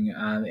fishing.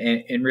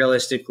 And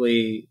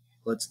realistically,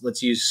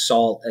 let's use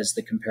salt as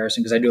the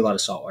comparison, because I do a lot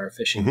of saltwater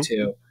fishing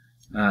too.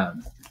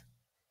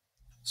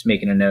 Just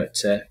making a note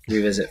to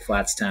revisit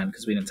Flatstown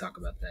because we didn't talk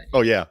about that yet.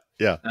 Oh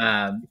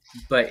yeah.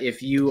 But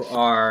if you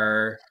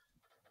are,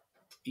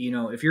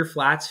 if you're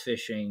flats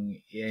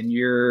fishing and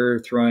you're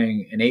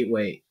throwing an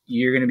 8-weight,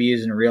 you're going to be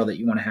using a reel that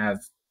you want to have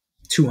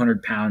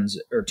 200 pounds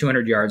or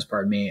 200 yards,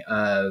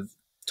 of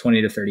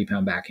 20 to 30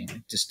 pound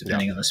backing, just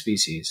depending on the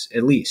species,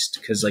 at least,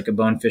 because like a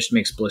bonefish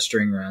makes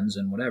blistering runs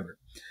and whatever.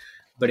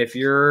 But if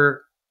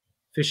you're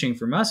fishing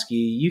for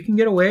muskie, you can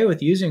get away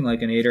with using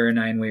like an 8 or a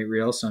 9-weight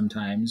reel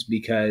sometimes,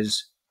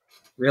 because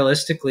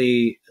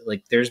realistically,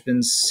 like there's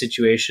been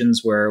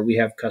situations where we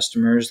have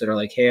customers that are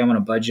like, hey, I'm on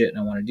a budget and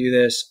I want to do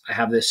this. I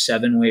have this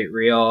 7-weight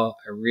reel.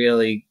 I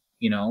really,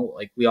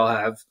 like we all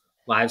have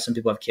lives. Some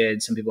people have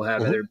kids. Some people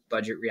have other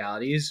budget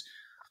realities.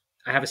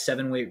 I have a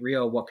 7-weight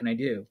reel. What can I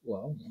do?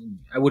 Well,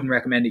 I wouldn't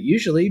recommend it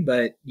usually,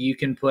 but you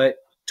can put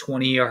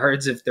 20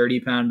 yards of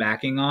 30-pound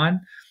backing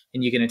on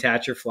and you can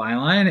attach your fly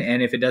line.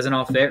 And if it doesn't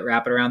all fit,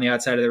 wrap it around the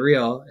outside of the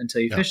reel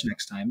until you fish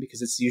next time,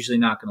 because it's usually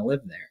not going to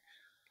live there.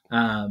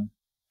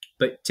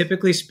 But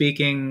typically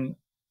speaking,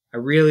 I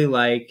really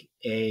like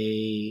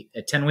a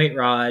 10 weight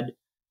rod,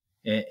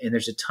 and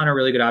there's a ton of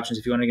really good options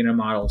if you want to get into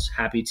models.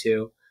 Happy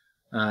to.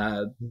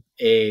 Uh,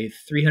 a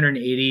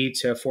 380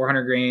 to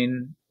 400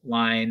 grain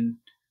line,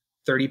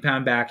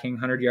 30-pound backing,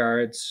 100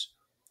 yards.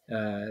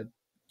 Uh,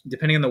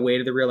 Depending on the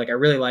weight of the reel, like I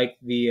really like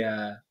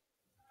the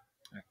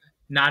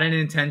not an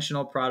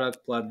intentional product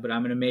plug, but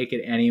I'm going to make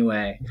it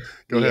anyway.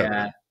 Go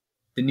ahead.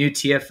 The new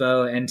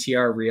TFO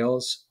NTR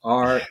reels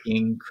are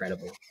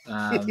incredible.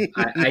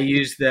 I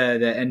use the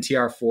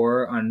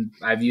NTR4 on.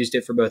 I've used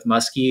it for both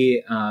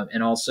musky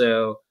and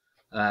also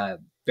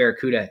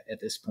barracuda at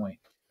this point.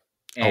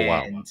 And Oh,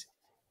 wow.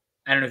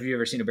 I don't know if you've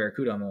ever seen a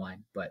barracuda on the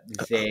line, but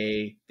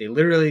they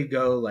literally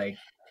go like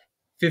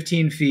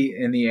 15 feet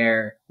in the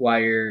air while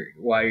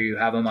you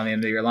have them on the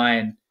end of your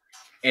line,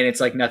 and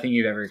it's like nothing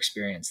you've ever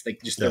experienced. Like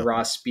just the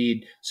raw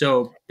speed.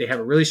 So they have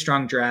a really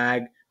strong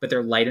drag, but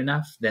they're light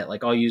enough that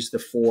like I'll use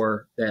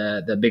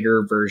the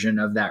bigger version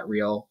of that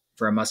reel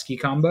for a musky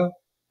combo,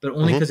 but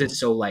only because it's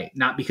so light,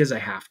 not because I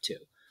have to.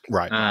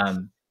 Right.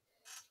 And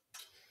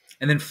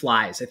then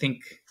flies. I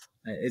think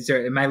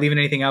am I leaving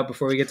anything out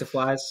before we get to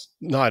flies?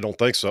 No, I don't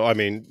think so. I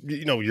mean,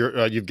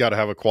 you've got to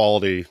have a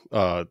quality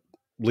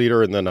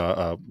leader and then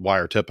a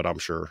wire tippet, I'm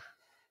sure.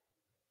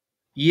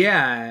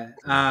 Yeah.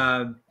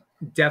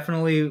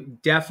 Definitely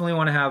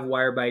want to have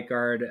wire bite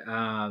guard.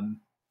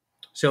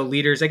 So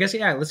leaders, I guess,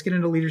 yeah, let's get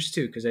into leaders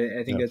too, because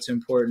I think that's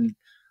important.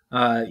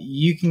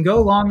 You can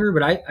go longer,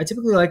 but I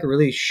typically like a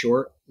really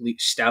short,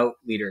 stout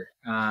leader.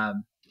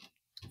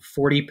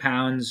 40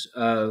 pounds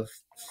of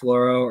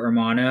fluoro or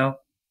mono.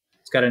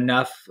 It's got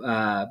enough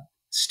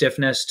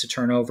stiffness to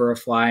turn over a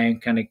fly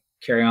and kind of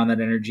carry on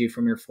that energy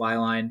from your fly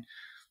line.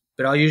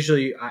 But I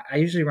usually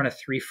run a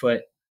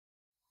 3-foot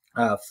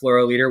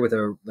fluoro leader with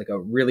a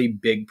really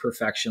big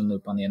perfection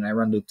loop on the end. I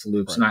run loop to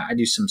loops, and I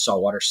do some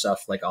saltwater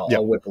stuff. Like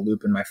I'll whip a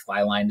loop in my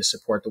fly line to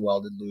support the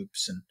welded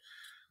loops. And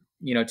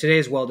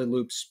today's welded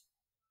loops,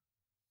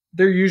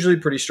 they're usually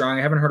pretty strong.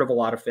 I haven't heard of a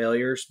lot of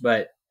failures,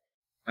 but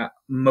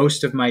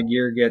most of my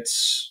gear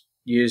gets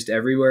used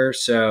everywhere.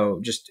 So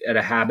just at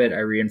a habit, I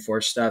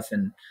reinforce stuff,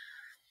 and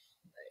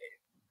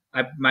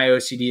my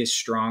OCD is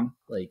strong.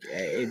 Like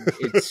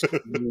it's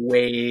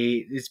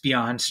it's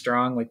beyond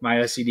strong. Like my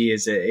OCD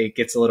it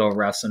gets a little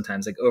rough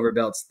sometimes, like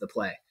overbelts the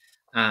play.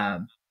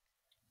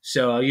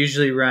 So I'll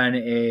usually run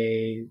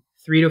a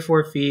 3 to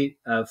 4 feet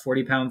of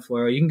 40-pound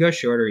fluoro. You can go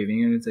shorter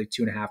even. It's like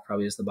 2.5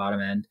 probably is the bottom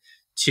end,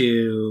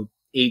 to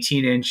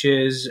 18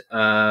 inches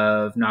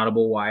of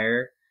knottable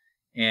wire.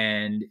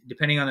 And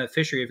depending on the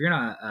fishery, if you're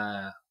not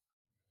a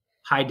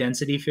high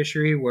density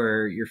fishery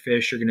where your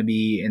fish are going to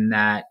be in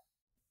that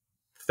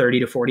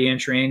 30 to 40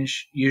 inch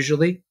range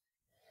usually,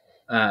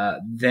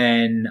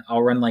 then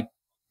I'll run like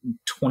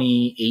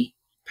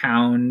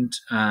 28-pound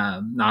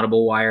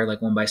knottable wire, like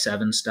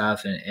 1x7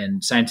 stuff.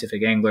 And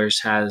Scientific Anglers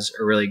has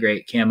a really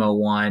great camo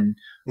one.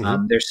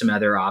 There's some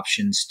other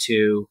options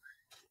too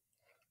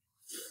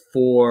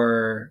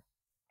for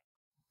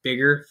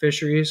bigger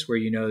fisheries where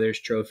there's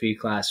trophy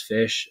class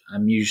fish.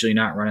 I'm usually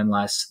not running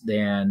less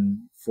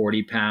than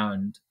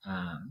 40-pound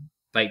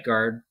bite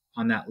guard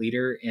on that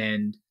leader.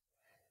 And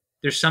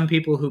there's some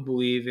people who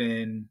believe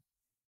in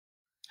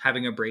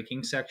having a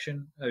braking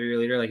section of your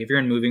leader. Like if you're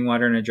in moving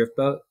water in a drift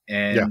boat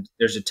and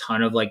there's a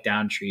ton of like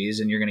down trees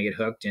and you're going to get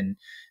hooked, and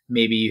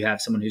maybe you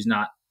have someone who's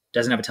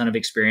doesn't have a ton of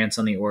experience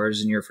on the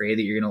oars, and you're afraid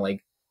that you're going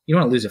to you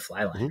don't want to lose a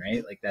fly line,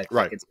 right? Like that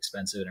gets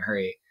expensive in a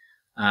hurry.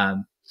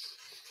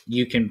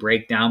 You can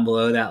break down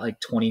below that like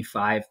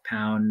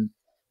 25-pound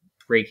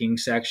braking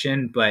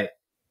section, but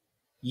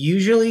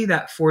usually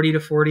that 40 to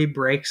 40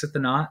 breaks at the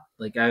knot.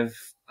 Like I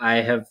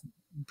have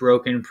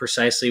broken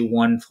precisely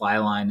one fly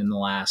line in the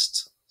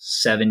last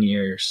 7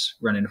 years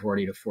running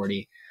 40 to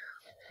 40.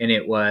 And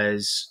it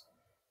was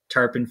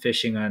tarpon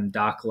fishing on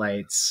dock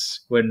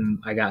lights when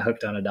I got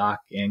hooked on a dock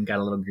and got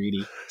a little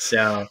greedy.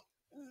 So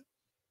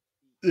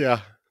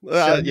that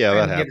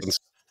happens.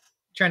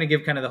 Trying to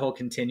give kind of the whole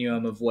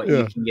continuum of what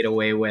you can get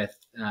away with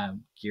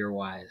gear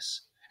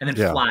wise. And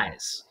then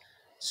flies.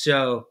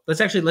 So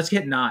let's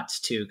get knots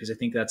too, because I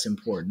think that's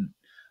important.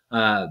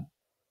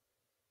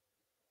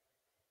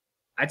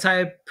 I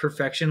tie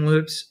perfection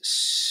loops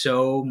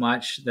so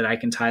much that I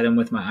can tie them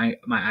with my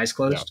eyes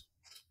closed.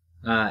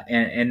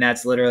 And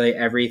that's literally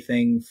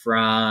everything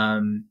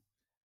from,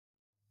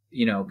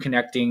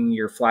 connecting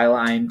your fly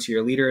line to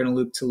your leader in a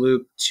loop to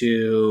loop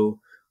to,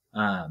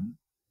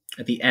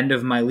 at the end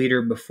of my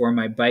leader before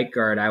my bite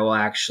guard, I will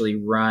actually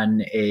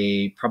run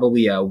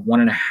probably a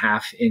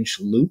 1.5 inch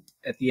loop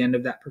at the end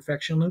of that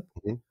perfection loop.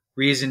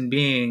 Reason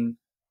being,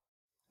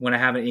 when I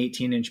have an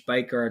 18-inch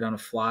bite guard on a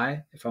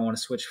fly, if I want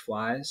to switch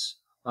flies,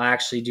 I'll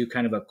actually do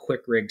kind of a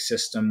quick rig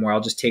system where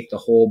I'll just take the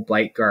whole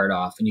bite guard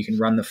off, and you can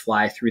run the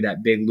fly through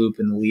that big loop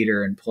in the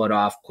leader and pull it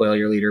off, coil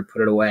your leader,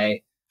 put it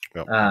away.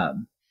 But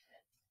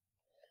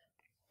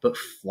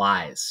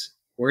flies,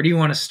 where do you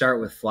want to start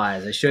with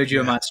flies? I showed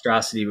you a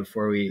monstrosity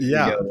before we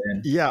go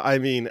in. Yeah, I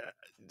mean,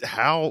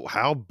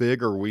 how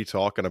big are we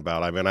talking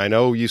about? I mean, I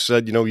know you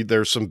said,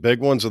 there's some big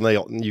ones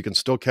and you can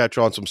still catch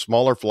on some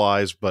smaller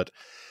flies, but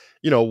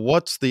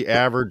what's the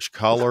average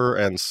color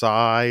and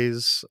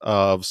size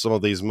of some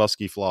of these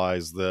musky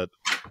flies that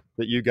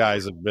you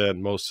guys have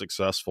been most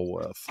successful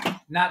with?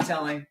 Not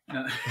telling.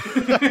 No.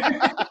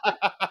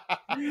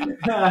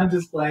 I'm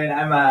just playing.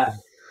 I'm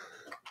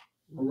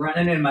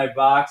running in my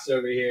box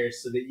over here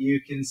so that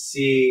you can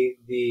see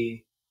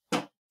the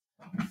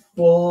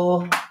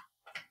full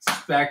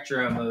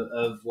spectrum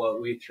of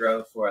what we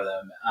throw for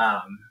them.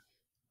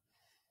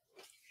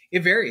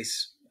 It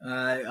varies.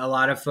 A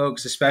lot of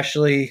folks,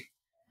 especially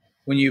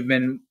when you've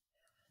been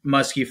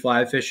musky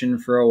fly fishing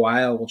for a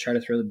while, will try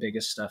to throw the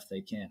biggest stuff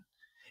they can.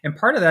 And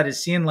part of that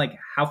is seeing like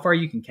how far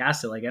you can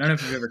cast it. Like, I don't know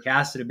if you've ever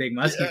casted a big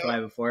musky fly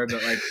before,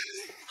 but like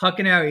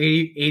hucking out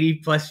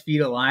 80 plus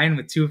feet of line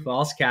with 2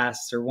 false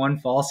casts or 1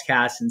 false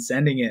cast and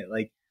sending it,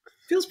 like,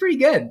 feels pretty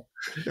good.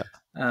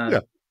 Yeah.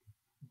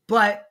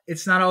 But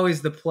it's not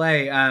always the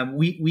play.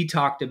 We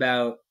talked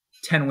about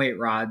 10 weight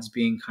rods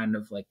being kind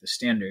of like the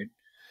standard,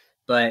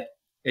 but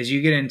as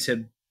you get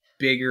into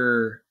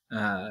bigger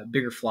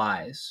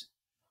flies,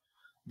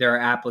 there are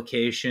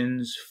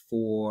applications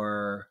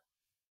for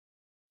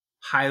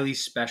highly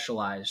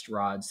specialized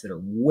rods that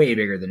are way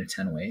bigger than a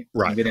 10 weight.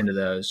 Right. We'll get into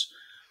those.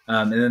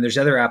 And then there's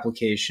other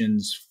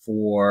applications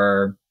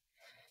for,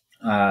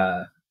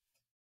 kind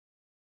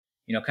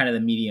of the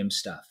medium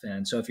stuff.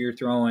 And so if you're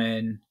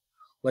throwing,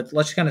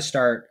 let's kind of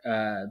start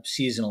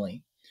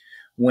seasonally.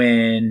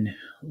 When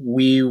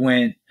we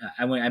went,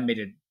 I made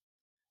a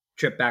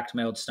trip back to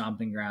my old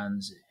stomping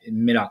grounds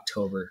in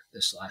mid-October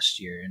this last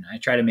year. And I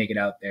try to make it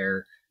out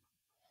there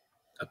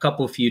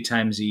a few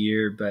times a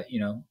year, but,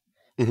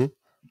 mm-hmm.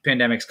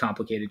 Pandemic's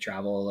complicated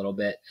travel a little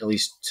bit, at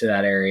least to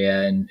that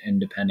area and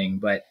depending.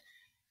 But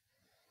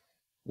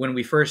when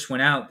we first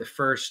went out, the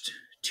first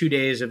 2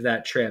 days of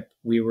that trip,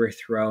 we were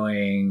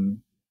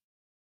throwing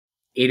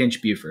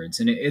 8-inch Bufords.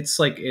 And it's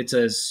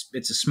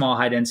a small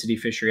high density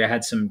fishery. I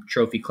had some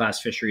trophy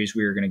class fisheries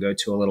we were going to go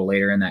to a little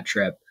later in that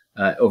trip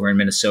over in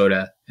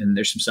Minnesota. And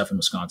there's some stuff in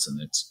Wisconsin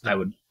I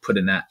would put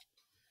in that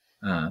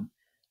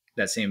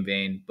same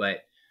vein.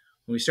 But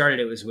when we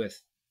started, it was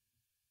with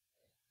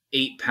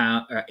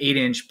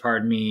 8-inch,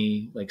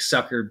 like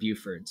sucker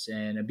Bufords.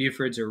 And a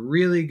Buford's a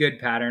really good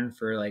pattern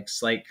for like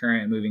slight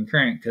current, moving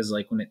current, because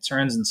like when it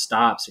turns and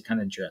stops, it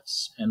kind of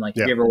drifts. And like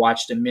if you ever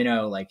watched a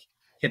minnow like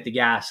hit the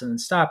gas and then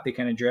stop, they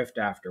kind of drift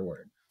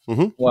afterward.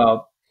 Mm-hmm.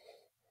 Well,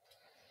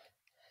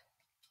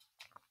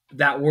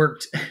 that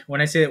worked.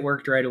 When I say it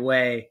worked right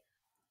away,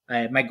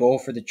 my goal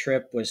for the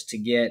trip was to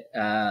get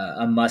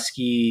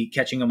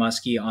catching a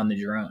muskie on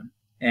the drone.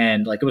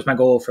 And like, it was my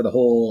goal for the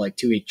whole like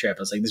 2-week trip.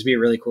 I was like, this would be a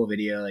really cool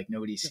video. Like,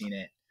 nobody's seen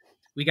it.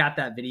 We got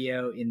that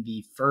video in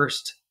the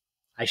first,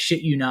 I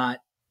shit you not,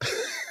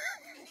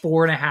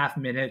 4.5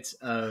 minutes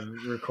of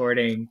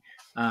recording.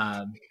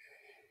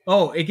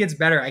 It gets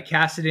better. I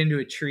cast it into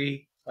a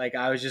tree. Like,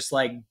 I was just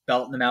like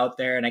belting them out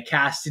there, and I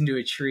cast into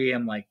a tree.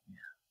 I'm like,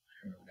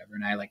 whatever.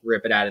 And I like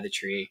rip it out of the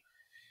tree,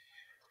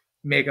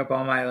 make up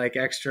all my like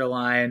extra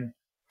line.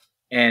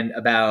 And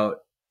about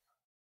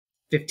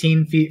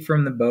 15 feet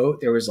from the boat,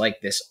 there was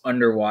like this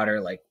underwater,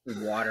 like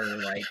water,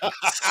 like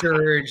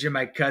surge. And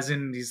my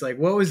cousin, he's like,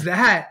 what was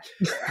that?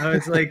 I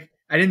was like,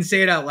 I didn't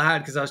say it out loud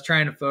because I was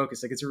trying to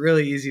focus. Like, it's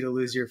really easy to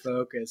lose your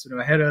focus. But in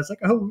my head, I was like,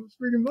 oh, it's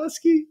freaking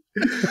musky.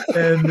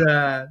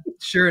 And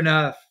sure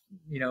enough,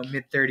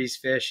 mid-30s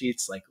fish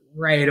eats like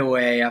right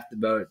away off the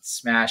boat,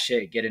 smash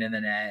it, get it in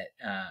the net.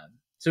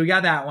 So we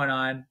got that one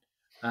on,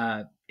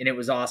 and it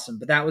was awesome.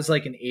 But that was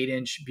like an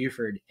 8-inch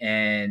Buford,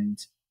 and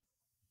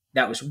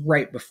that was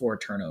right before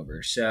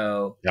turnover.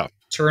 So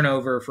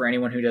turnover, for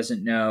anyone who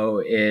doesn't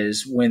know,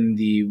 is when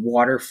the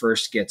water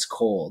first gets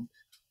cold.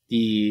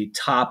 The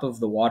top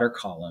of the water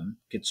column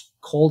gets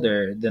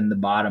colder than the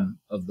bottom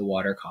of the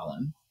water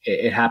column.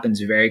 It happens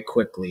very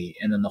quickly,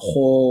 and then the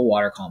whole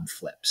water column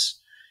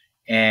flips.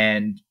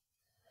 And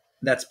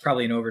that's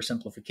probably an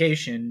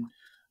oversimplification,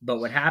 but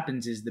what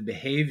happens is the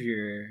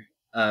behavior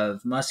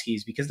of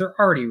muskies, because they're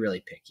already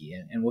really picky,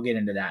 and we'll get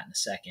into that in a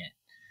second,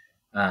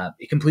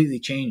 it completely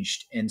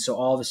changed. And so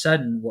all of a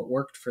sudden, what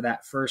worked for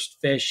that first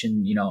fish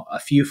and, a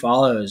few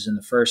follows in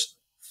the first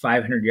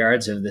 500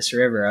 yards of this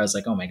river, I was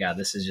like, oh my God,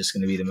 this is just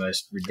going to be the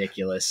most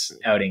ridiculous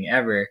outing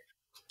ever,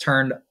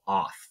 turned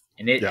off.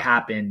 And it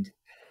happened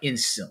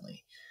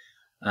instantly.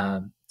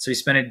 So we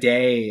spent a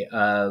day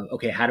of,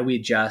 okay, how do we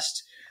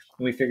adjust?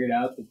 And we figured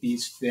out that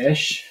these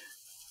fish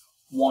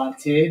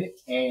wanted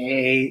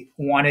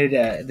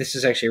this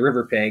is actually a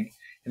river pig.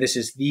 And this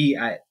is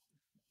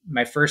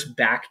my first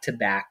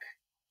back-to-back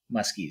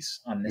muskies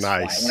on this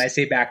fly. When I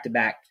say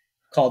back-to-back,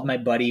 called my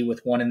buddy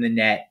with one in the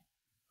net,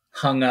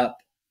 hung up,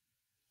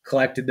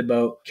 collected the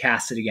boat,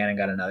 cast it again, and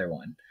got another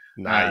one.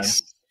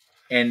 Nice.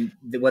 And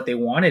what they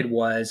wanted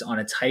was on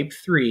a type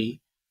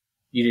 3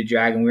 beaded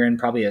drag, and we were in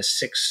probably a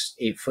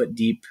 6-8 foot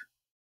deep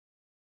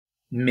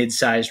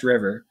mid-sized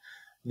river.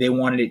 They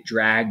wanted it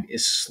dragged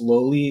as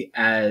slowly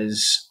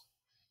as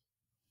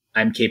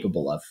I'm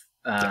capable of.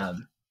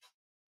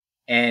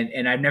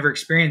 And I've never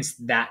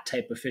experienced that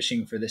type of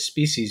fishing for this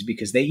species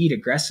because they eat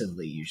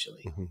aggressively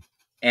usually. Mm-hmm.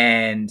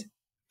 And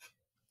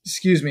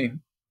excuse me,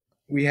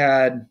 we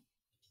had,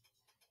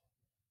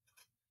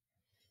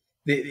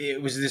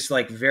 it was this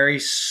like very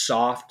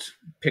soft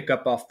pick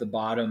up off the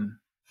bottom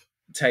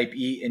type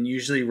eat, and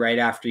usually right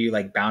after you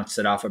like bounce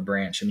it off a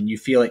branch, I mean, you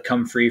feel it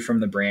come free from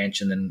the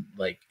branch, and then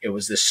like it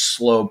was this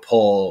slow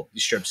pull,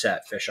 strip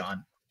set fish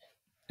on,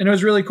 and it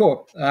was really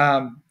cool.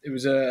 It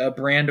was a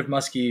brand of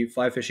musky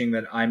fly fishing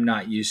that I'm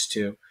not used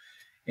to,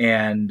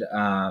 and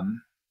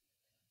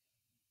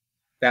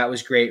that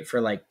was great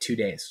for like 2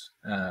 days.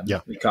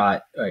 We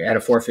caught, I had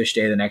a 4-fish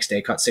day the next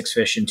day, caught 6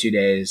 fish in 2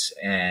 days,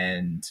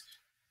 and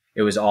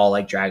it was all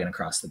like dragging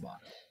across the bottom.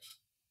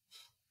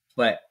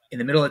 But in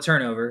the middle of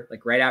turnover,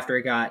 like right after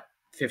it got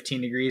 15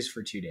 degrees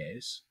for 2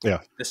 days,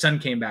 the sun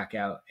came back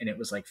out and it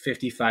was like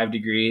 55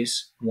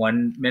 degrees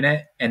 1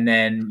 minute. And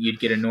then you'd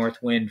get a north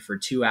wind for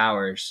 2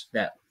 hours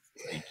that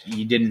like,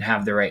 you didn't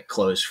have the right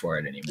clothes for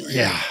it anymore.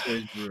 Yeah. It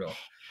was brutal.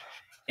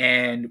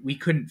 And we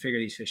couldn't figure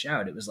these fish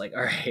out. It was like,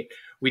 all right,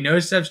 we know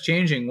stuff's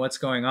changing. What's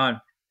going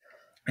on?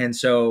 And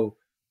so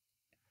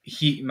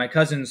my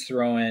cousin's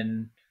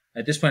throwing,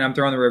 at this point, I'm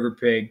throwing the river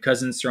pig.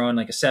 Cousin's throwing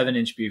like a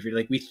 7-inch beaver.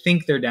 Like we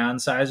think they're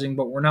downsizing,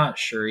 but we're not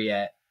sure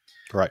yet.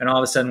 Right. And all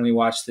of a sudden we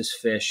watch this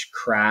fish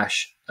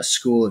crash a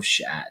school of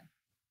shad.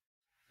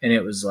 And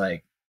it was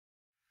like,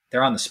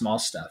 they're on the small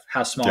stuff.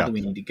 How small do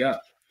we need to go?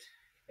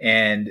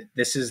 And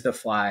this is the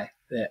fly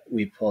that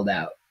we pulled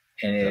out.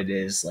 And it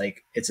is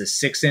like, it's a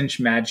 6-inch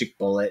magic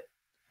bullet.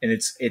 And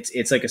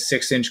it's like a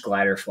 6-inch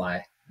glider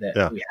fly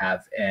that we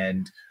have.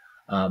 And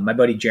my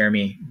buddy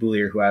Jeremy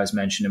Boulier, who I was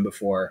mentioning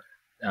before,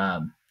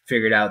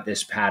 figured out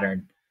this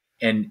pattern.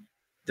 And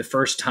the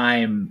first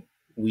time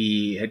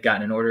we had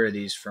gotten an order of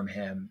these from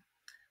him,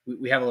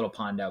 we have a little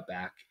pond out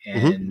back,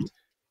 and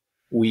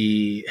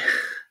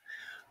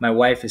my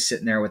wife is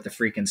sitting there with the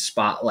freaking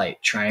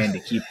spotlight trying to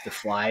keep the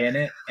fly in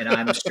it. And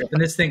I'm stripping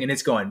this thing and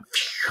it's going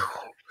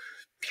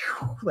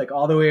like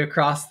all the way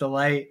across the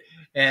light.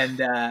 And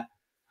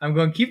I'm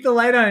going, keep the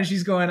light on. And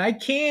she's going, I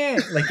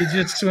can't. Like it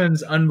just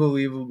swims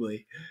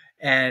unbelievably.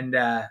 And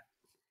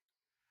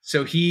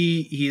so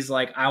he's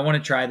like, I want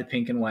to try the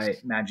pink and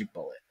white magic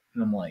bullet.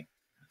 And I'm like,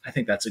 I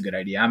think that's a good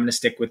idea. I'm going to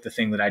stick with the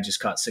thing that I just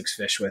caught 6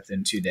 fish with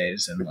in 2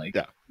 days. And like,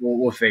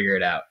 we'll figure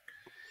it out.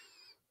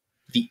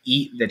 The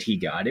eat that he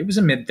got, it was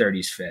a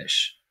mid-30s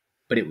fish,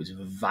 but it was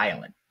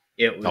violent.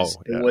 It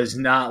was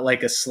not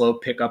like a slow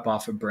pickup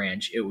off a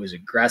branch. It was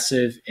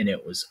aggressive and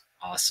it was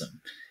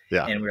awesome.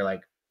 Yeah. And we were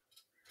like,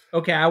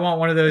 okay, I want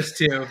one of those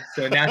too.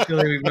 So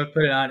naturally we both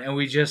put it on and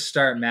we just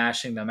start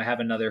mashing them. I have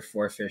another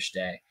 4-fish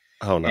day.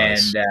 Oh,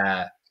 nice.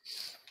 And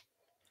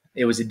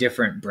it was a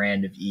different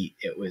brand of eat.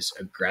 It was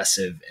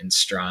aggressive and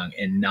strong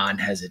and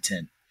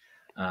non-hesitant.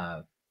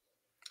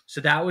 So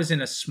that was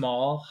in a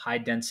small,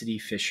 high-density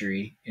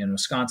fishery in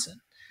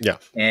Wisconsin. Yeah.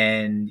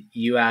 And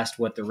you asked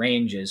what the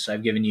range is. So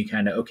I've given you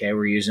kind of, okay,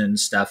 we're using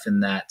stuff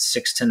in that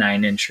 6 to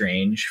 9 inch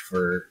range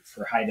for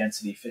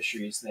high-density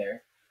fisheries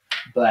there.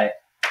 But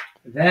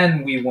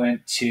then we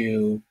went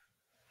to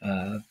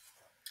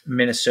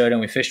Minnesota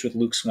and we fished with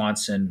Luke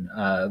Swanson,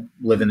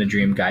 Living the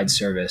Dream Guide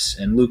Service.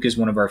 And Luke is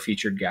one of our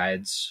featured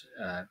guides.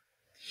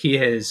 He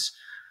is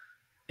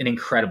an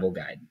incredible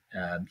guide.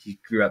 He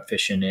grew up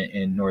fishing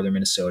in northern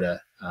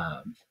Minnesota.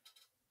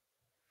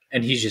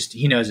 And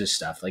he knows his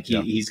stuff. Like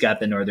he's got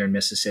the northern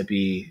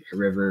Mississippi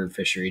River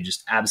fishery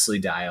just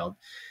absolutely dialed.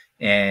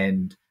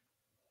 And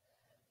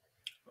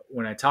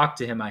when I talked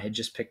to him, I had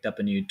just picked up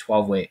a new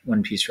 12-weight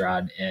one-piece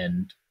rod,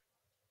 and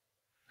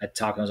I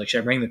was like,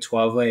 should I bring the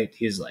 12-weight?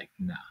 He's like,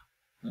 no.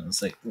 I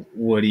was like,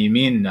 what do you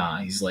mean, nah?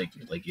 He's like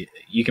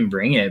you can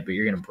bring it, but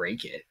you're gonna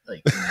break it.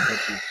 Like,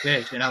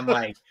 fish. And I'm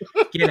like,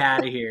 get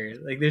out of here.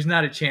 Like, there's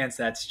not a chance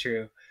that's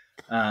true.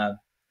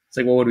 It's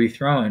like, well, what are we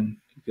throwing?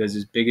 He goes,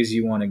 as big as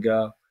you want to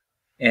go.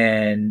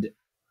 And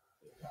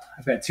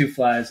I've got 2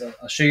 flies.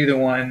 I'll show you the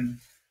one.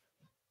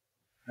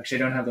 Actually,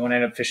 I don't have the one I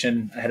ended up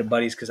fishing. I had a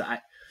buddy's because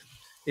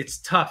it's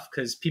tough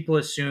because people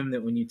assume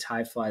that when you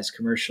tie flies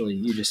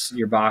commercially,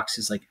 your box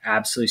is like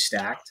absolutely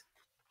stacked.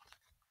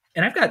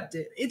 And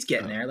it's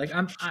getting there. Like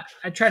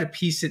I try to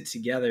piece it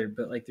together,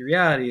 but like the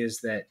reality is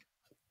that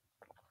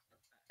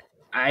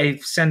I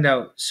send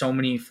out so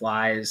many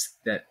flies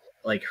that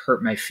like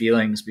hurt my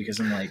feelings because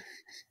I'm like,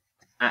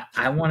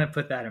 I want to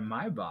put that in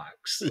my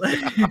box.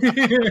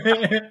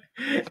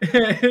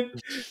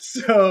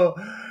 So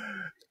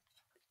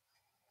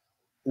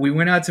we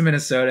went out to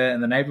Minnesota,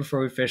 and the night before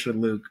we fished with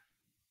Luke,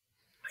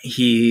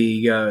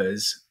 he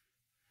goes,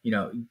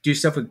 do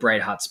stuff with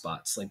bright hot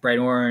spots, like bright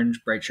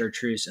orange, bright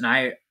chartreuse. And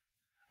I,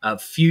 a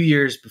few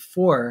years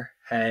before,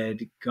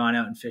 had gone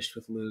out and fished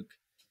with Luke,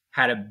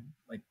 had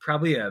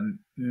probably a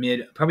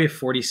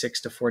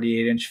 46 to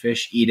 48 inch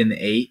fish eat in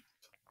the 8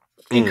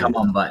 and come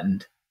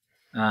unbuttoned.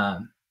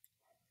 And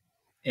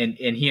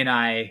he and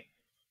I,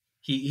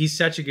 he's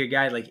such a good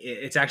guy. Like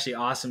it's actually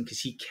awesome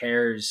because he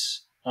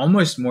cares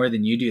almost more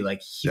than you do.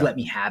 Like he let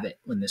me have it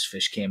when this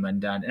fish came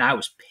undone, and I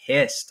was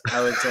pissed.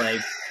 I was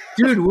like,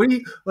 dude, what do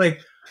you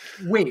like?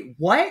 wait,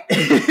 what?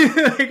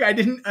 Like, I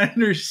didn't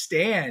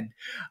understand.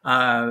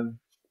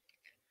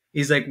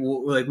 He's like,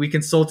 well, like we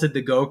consulted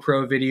the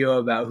GoPro video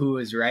about who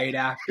was right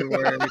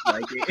afterward.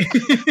 Like,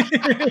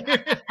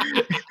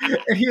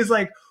 and he was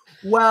like,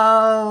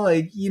 well,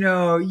 like, you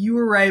know, you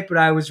were right, but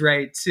I was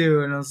right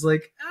too. And I was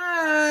like,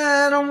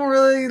 I don't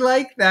really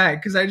like that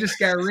because I just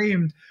got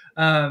reamed.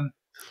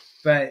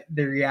 But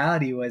the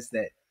reality was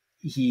that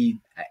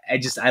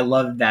I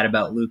loved that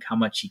about Luke, how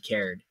much he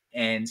cared.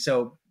 And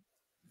so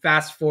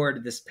fast forward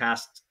to this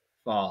past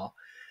fall,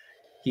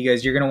 he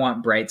goes, you're going to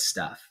want bright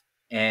stuff.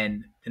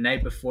 And the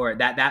night before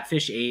that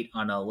fish ate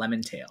on a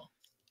lemon tail.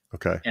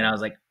 Okay. And I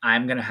was like,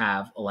 I'm going to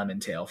have a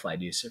lemon tail fly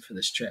deucer for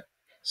this trip.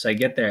 So I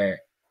get there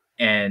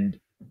and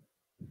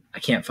I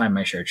can't find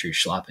my chartreuse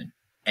schlappen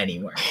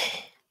anywhere.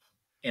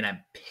 And I'm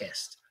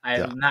pissed.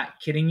 I'm not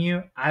kidding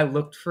you. I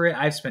looked for it.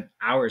 I've spent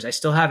hours. I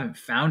still haven't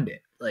found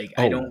it. Like,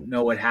 I don't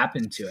know what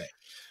happened to it.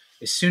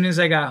 As soon as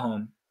I got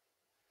home,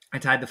 I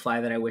tied the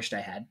fly that I wished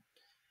I had.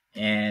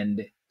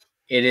 And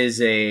it is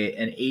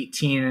an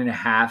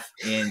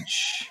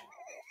 18.5-inch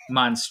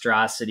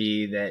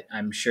monstrosity that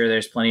I'm sure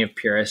there's plenty of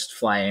purist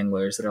fly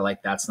anglers that are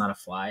like, that's not a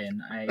fly.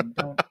 And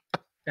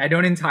I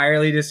don't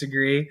entirely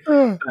disagree.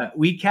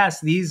 We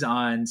cast these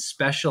on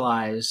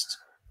specialized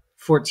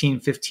 14,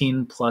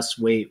 15 plus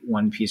weight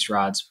one-piece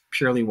rods,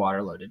 purely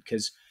water loaded.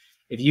 Because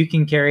if you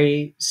can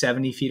carry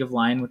 70 feet of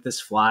line with this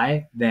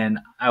fly, then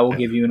I will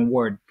give you an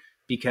award,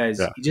 because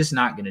you're just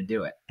not going to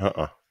do it.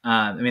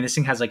 I mean, this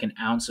thing has like an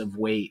ounce of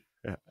weight.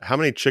 Yeah. How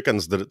many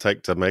chickens did it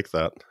take to make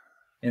that?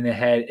 In the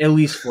head, at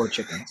least 4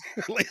 chickens.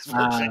 At least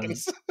 4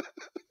 chickens.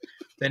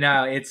 But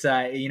no, it's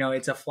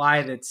it's a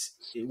fly that's,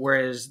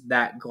 whereas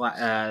that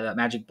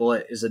magic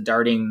bullet is a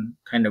darting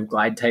kind of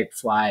glide type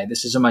fly.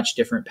 This is a much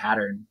different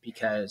pattern,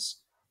 because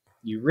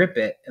you rip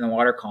it in the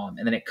water column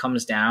and then it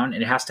comes down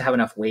and it has to have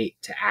enough weight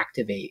to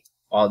activate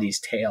all these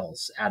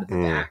tails out of the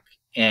back.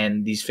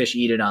 And these fish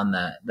eat it on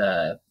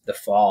the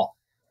fall.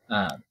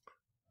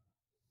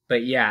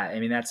 But yeah, I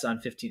mean, that's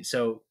on 15.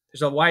 So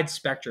there's a wide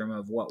spectrum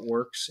of what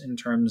works in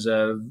terms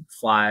of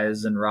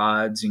flies and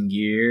rods and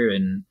gear.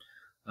 And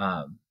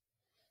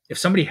if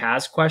somebody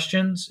has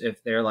questions,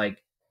 if they're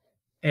like,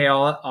 hey,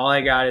 all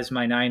I got is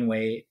my 9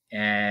 weight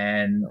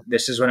and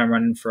this is what I'm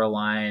running for a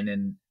line,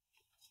 and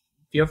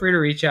feel free to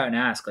reach out and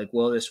ask, like,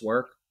 will this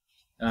work?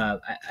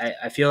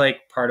 I feel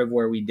like part of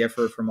where we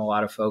differ from a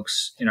lot of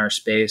folks in our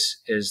space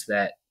is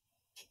that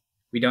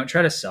we don't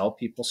try to sell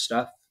people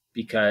stuff,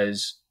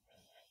 because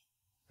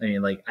I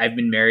mean, like, I've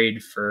been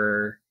married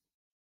for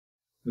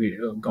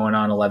going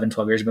on 11,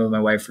 12 years. I've been with my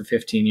wife for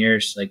 15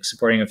 years, like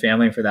supporting a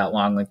family for that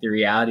long. Like, the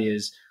reality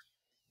is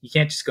you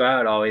can't just go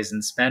out always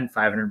and spend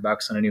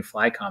 $500 on a new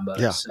fly combo.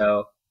 Yeah.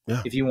 So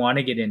if you want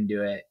to get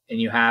into it and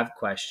you have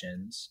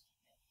questions,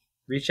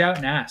 reach out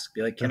and ask.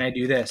 Be like, can I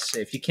do this?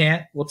 If you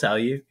can't, we'll tell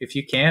you. If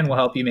you can, we'll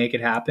help you make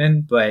it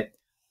happen. But,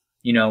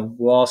 you know,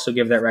 we'll also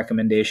give that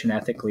recommendation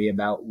ethically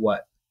about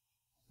what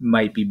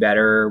might be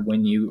better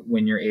when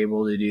you're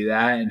able to do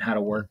that and how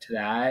to work to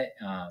that.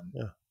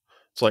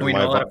 It's like we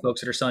know a lot of folks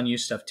that are selling you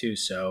stuff too.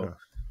 So,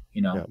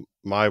 you know,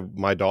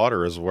 my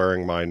daughter is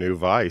wearing my new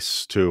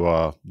Vice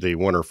to the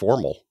winter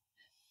formal.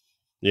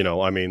 You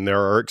know, I mean,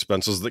 there are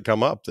expenses that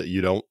come up that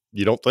you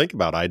don't think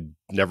about. I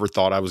never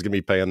thought I was going to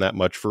be paying that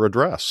much for a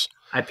dress.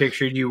 I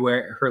pictured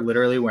her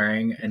literally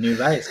wearing a new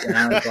Vice, and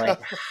I was like,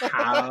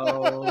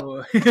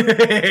 how?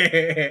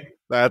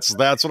 That's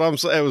what I'm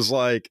saying. It was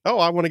like, oh,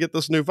 I want to get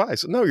this new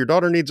Vice. No, your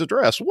daughter needs a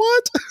dress.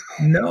 What?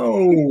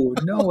 No,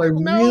 I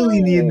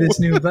really need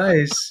this new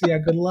Vice. Yeah,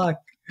 good luck.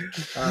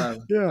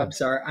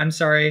 I'm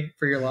sorry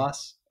for your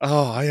loss.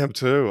 Oh, I am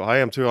too.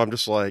 I'm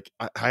just like,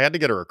 I had to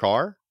get her a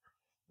car.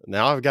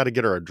 Now I've got to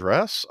get her a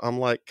dress. I'm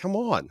like, come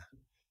on.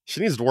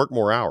 She needs to work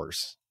more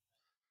hours.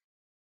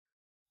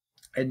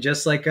 And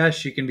just like us,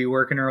 she can be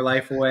working her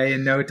life away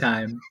in no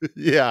time.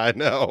 Yeah, I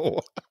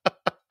know.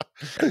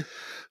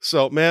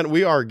 So, man,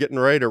 we are getting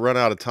ready to run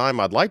out of time.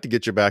 I'd like to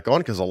get you back on,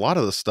 because a lot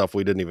of the stuff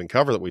we didn't even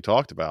cover that we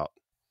talked about.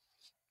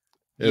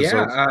 Is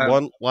there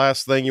one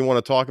last thing you want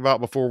to talk about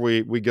before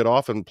we get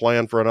off and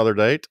plan for another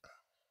date?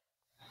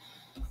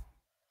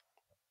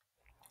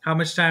 How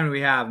much time do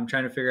we have? I'm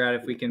trying to figure out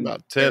if we can.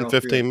 About 10,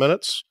 15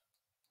 minutes.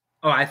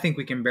 Oh, I think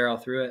we can barrel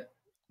through it.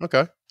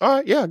 Okay. All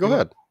right. Yeah, go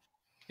ahead.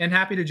 And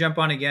happy to jump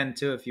on again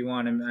too if you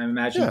want. I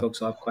imagine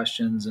folks will have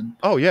questions. And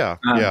yeah,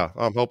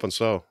 I'm hoping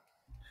so.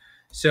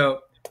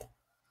 So,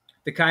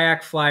 the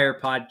Kayak Flyer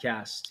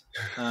podcast,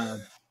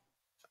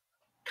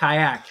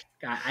 kayak.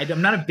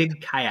 I'm not a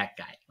big kayak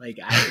guy. Like,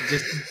 I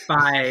just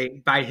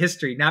by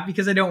history, not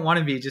because I don't want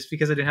to be, just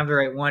because I didn't have the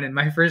right one. And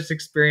my first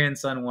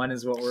experience on one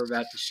is what we're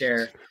about to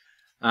share.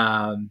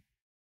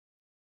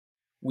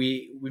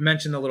 We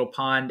mentioned the little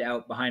pond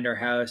out behind our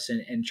house,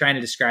 and trying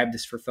to describe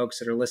this for folks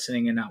that are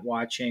listening and not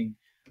watching.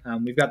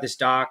 We've got this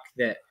dock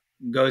that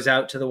goes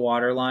out to the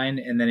water line,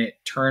 and then it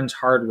turns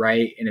hard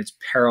right, and it's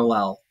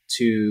parallel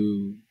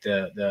to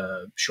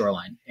the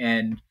shoreline.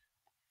 And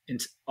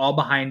it's all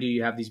behind you.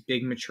 You have these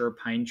big mature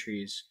pine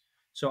trees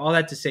So all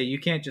that to say, you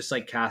can't just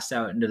like cast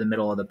out into the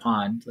middle of the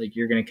pond. Like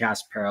you're going to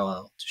cast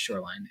parallel to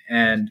shoreline.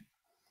 And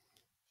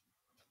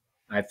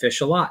I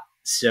fish a lot.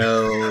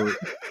 So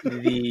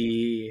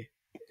the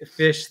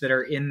fish that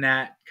are in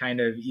that kind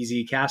of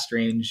easy cast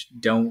range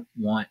don't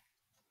want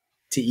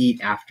to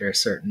eat after a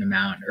certain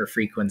amount or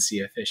frequency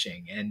of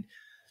fishing. And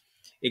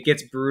it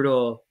gets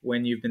brutal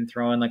when you've been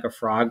throwing like a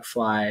frog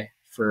fly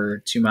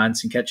for 2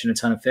 months and catching a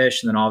ton of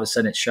fish. And then all of a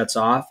sudden it shuts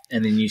off.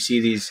 And then you see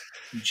these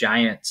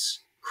giants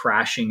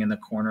crashing in the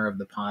corner of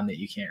the pond that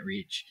you can't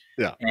reach.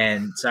 Yeah.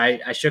 And so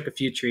I shook a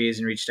few trees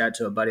and reached out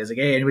to a buddy. I was like,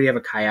 hey, anybody have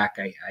a kayak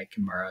I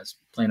can borrow? I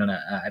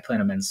play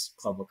on a men's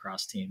club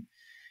lacrosse team.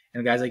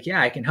 And the guy's like,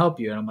 yeah, I can help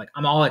you. And I'm like,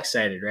 I'm all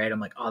excited, right? I'm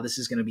like, oh, this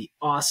is going to be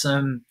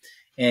awesome.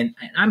 And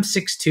I'm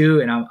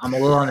 6'2", and I'm a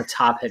little on the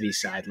top heavy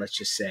side, let's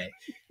just say.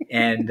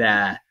 And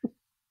I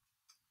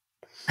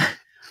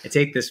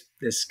take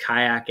this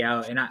kayak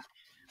out, and I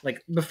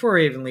like before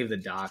I even leave the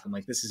dock, I'm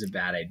like, this is a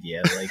bad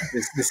idea. Like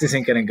this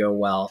isn't going to go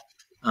well.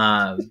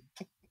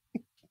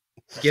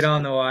 Get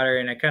on the water,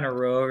 and I kind of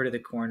row over to the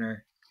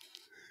corner.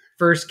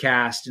 First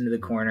cast into the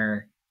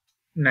corner,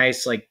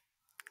 nice like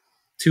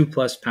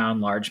 2+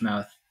 pound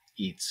largemouth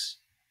eats,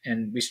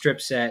 and we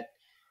strip set.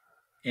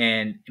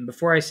 And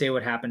before I say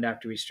what happened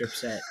after we strip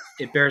set,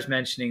 it bears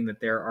mentioning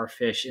that there are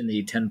fish in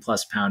the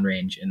 10+ pound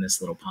range in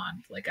this little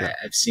pond. Like yeah.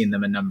 I've seen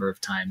them a number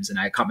of times, and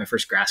I caught my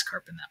first grass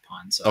carp in that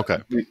pond. So okay,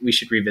 we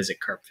should revisit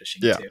carp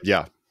fishing yeah, too.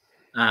 Yeah.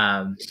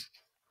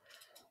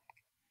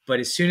 But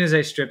as soon as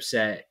I strip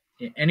set,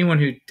 anyone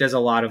who does a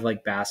lot of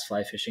like bass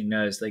fly fishing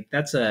knows like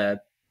that's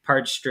a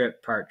part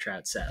strip, part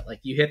trout set. Like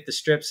you hit the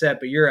strip set,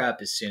 but you're up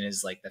as soon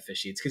as like the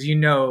fish eats, because you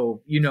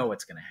know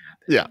what's going to happen.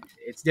 Yeah,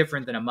 it's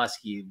different than a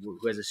muskie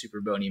who has a super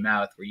bony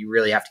mouth where you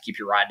really have to keep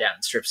your rod down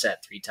and strip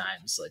set 3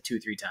 times, like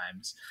 2-3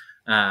 times.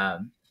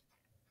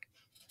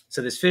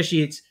 So this fish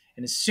eats,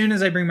 and as soon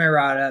as I bring my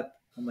rod up,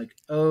 I'm like,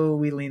 oh,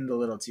 we leaned a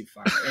little too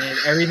far, and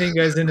everything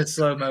goes into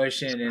slow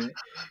motion. And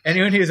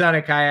anyone who's on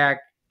a kayak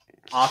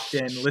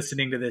often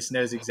listening to this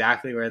knows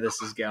exactly where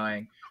this is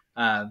going.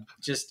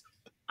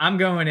 I'm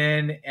going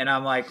in, and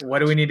I'm like, what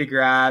do we need to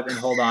grab and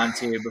hold on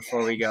to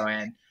before we go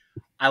in?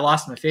 I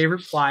lost my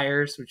favorite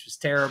pliers, which was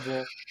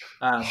terrible.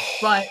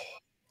 But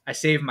I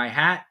saved my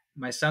hat,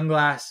 my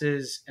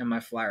sunglasses, and my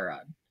fly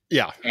rod.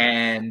 Yeah.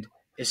 And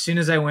as soon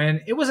as I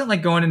went, it wasn't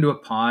like going into a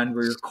pond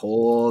where you're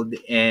cold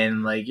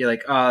and like you're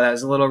like, oh, that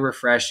was a little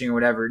refreshing or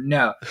whatever.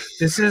 No,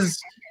 this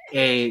is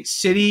a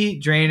city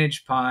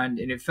drainage pond,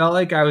 and it felt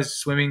like I was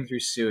swimming through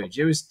sewage.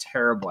 It was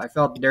terrible. I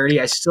felt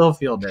dirty. I still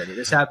feel dirty.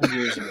 This happened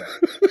years ago.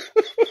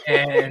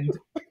 And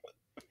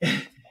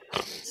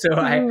so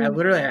I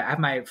literally have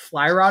my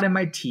fly rod in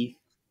my teeth.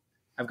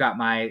 I've got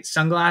my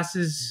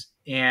sunglasses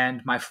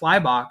and my fly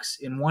box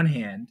in one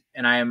hand,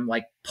 and I am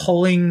like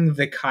pulling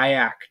the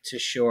kayak to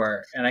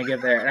shore. And I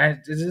get there, and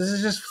this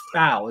is just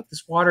foul. Like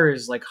this water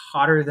is like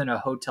hotter than a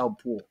hotel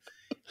pool.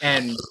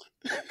 And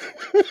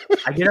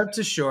I get up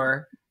to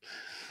shore,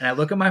 and I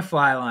look at my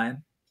fly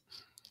line,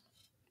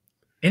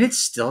 and it's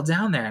still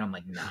down there. And I'm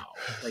like, no,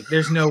 like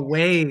there's no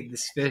way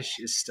this fish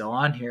is still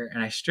on here.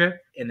 And I strip,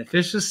 and the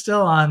fish was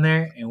still on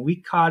there, and we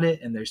caught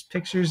it, and there's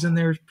pictures and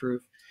there's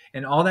proof.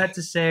 And all that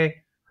to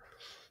say,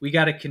 we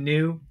got a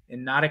canoe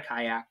and not a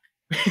kayak.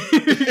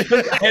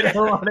 I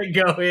don't want to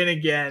go in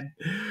again.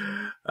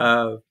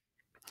 So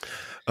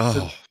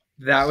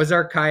that was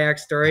our kayak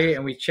story,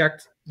 and we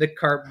checked the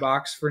carp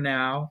box for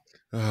now.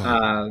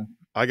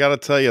 I got to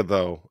tell you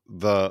though,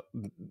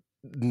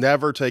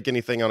 never take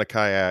anything on a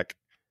kayak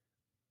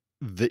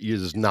that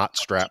is not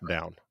strapped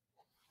down.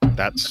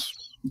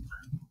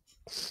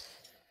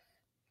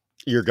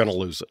 You're going to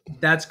lose it.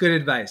 That's good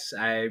advice.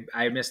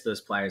 I missed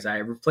those pliers. I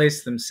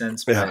replaced them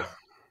since. But,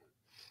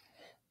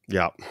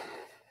 yeah.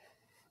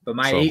 But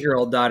my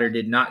 8-year-old daughter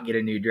did not get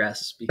a new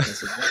dress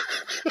because of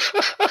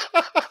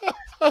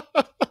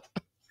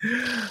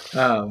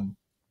that.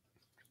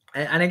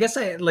 And I guess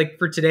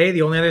for today,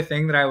 the only other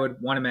thing that I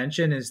would want to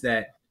mention is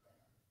that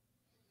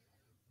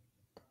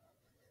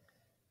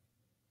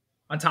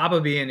on top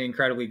of being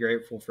incredibly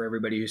grateful for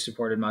everybody who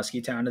supported Musky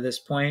Town to this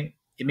point,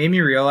 it made me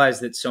realize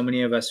that so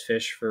many of us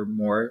fish for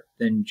more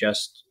than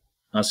just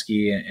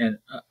muskie. And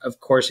of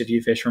course, if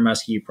you fish for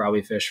muskie, you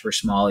probably fish for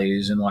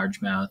smallies and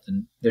largemouth.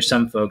 And there's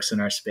some folks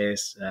in our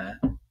space,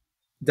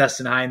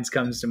 Dustin Hines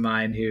comes to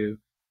mind, who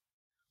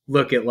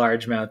look at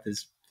largemouth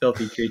as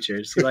filthy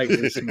creatures. He likes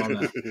the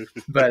smallmouth.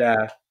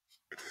 But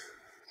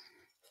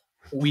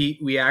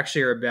we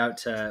actually are about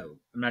to,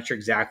 I'm not sure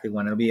exactly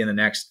when, it'll be in the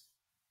next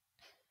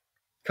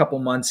couple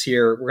months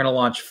here, we're going to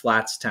launch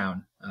Flats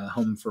Town,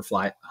 home for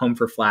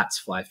flats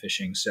fly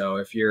fishing. So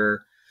if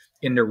you're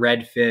into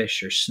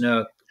redfish or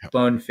snook,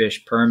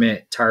 bonefish,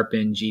 permit,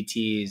 tarpon,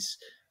 GTs,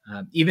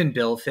 even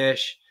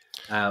billfish,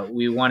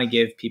 we want to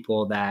give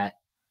people that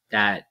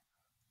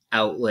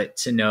outlet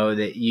to know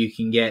that you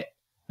can get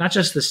not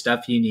just the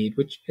stuff you need,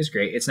 which is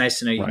great. It's nice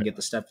to know you can get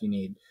the stuff you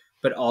need,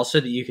 but also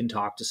that you can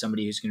talk to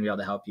somebody who's going to be able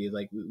to help you.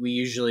 Like we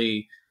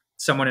usually,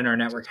 someone in our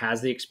network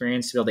has the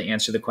experience to be able to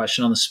answer the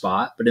question on the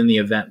spot, but in the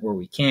event where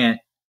we can't,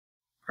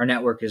 our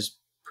network is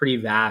pretty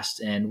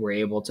vast, and we're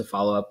able to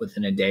follow up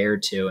within a day or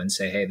two and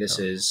say, hey, this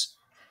is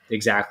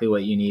exactly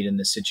what you need in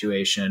this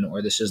situation,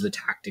 or this is the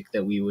tactic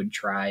that we would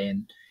try.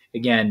 And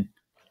again,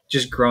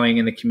 just growing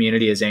in the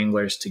community as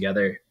anglers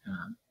together.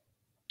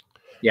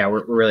 Yeah,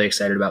 we're really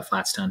excited about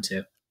Flatstown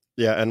too.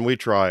 Yeah, and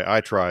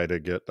I try to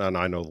get, and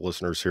I know the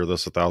listeners hear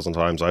this 1,000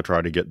 times, I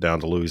try to get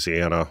down to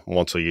Louisiana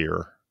once a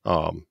year.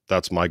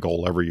 That's my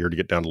goal every year, to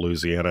get down to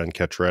Louisiana and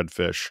catch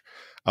redfish.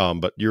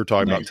 But you're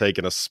talking about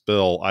taking a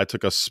spill. I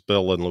took a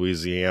spill in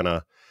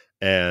Louisiana,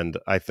 and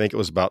I think it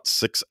was about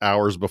 6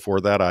 hours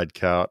before that I'd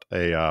caught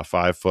a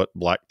 5-foot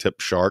black tip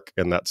shark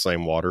in that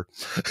same water.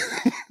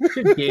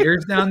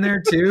 Gators down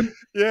there too?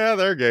 Yeah,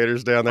 there are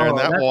gators down there. And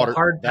that that's water, a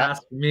hard pass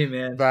for me,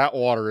 man. That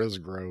water is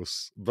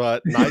gross,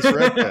 but nice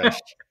redfish.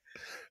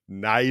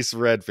 Nice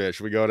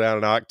redfish. We go down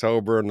in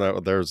October,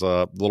 and there's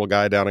a little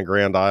guy down in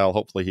Grand Isle.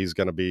 Hopefully he's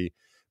going to be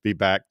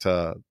back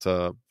to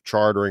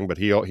chartering, but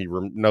he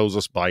knows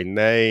us by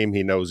name.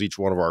 He knows each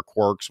one of our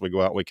quirks. We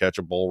go out and we catch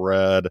a bull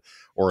red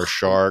or a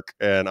shark,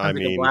 and I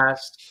mean,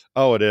 blast.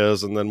 Oh, it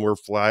is. And then we're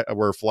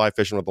fly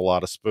fishing with a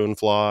lot of spoon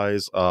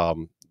flies.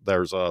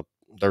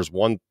 There's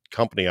one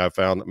company I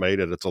found that made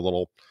it. It's a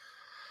little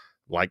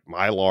like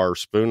mylar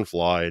spoon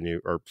fly,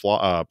 and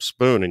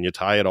spoon, and you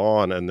tie it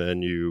on, and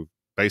then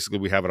basically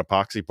we have an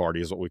epoxy party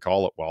is what we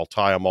call it. Well, I'll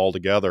tie them all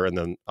together, and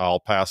then I'll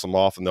pass them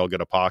off, and they'll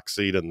get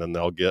epoxied, and then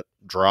they'll get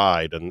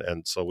dried.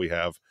 And so we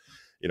have,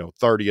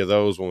 30 of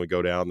those when we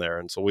go down there.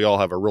 And so we all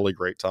have a really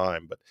great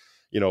time. But,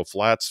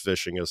 flats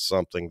fishing is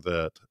something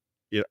that,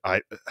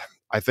 I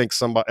think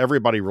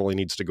everybody really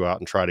needs to go out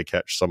and try to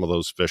catch some of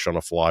those fish on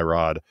a fly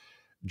rod,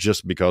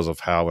 just because of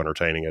how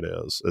entertaining it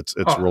is. It's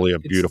really a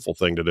beautiful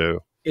thing to do.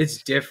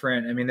 It's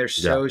different. I mean, they're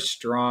so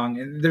strong,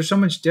 and they're so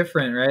much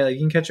different, right? Like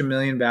you can catch a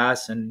million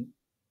bass, and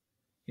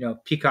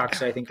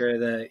peacocks, I think, are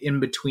the in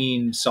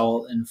between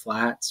salt and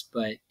flats.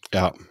 But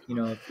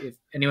if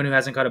anyone who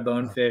hasn't caught a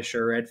bonefish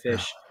or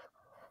redfish,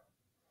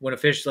 when a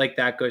fish like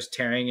that goes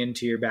tearing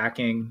into your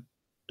backing,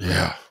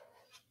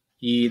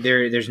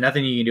 there's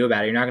nothing you can do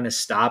about it. You're not going to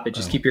stop it.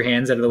 Just keep your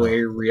hands out of the way of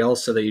your reel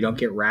so that you don't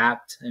get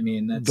wrapped. I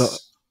mean,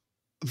 that's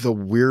the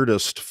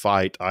weirdest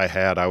fight I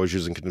had. I was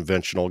using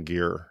conventional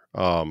gear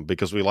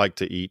because we like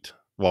to eat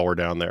while we're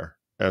down there,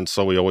 and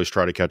so we always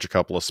try to catch a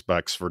couple of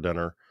specks for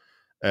dinner.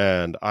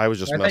 And I was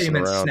just messing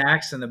around.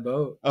 Snacks in the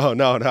boat. Oh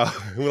no,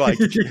 we like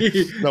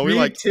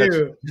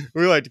to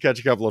catch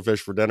a couple of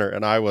fish for dinner.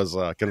 And I was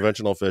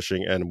conventional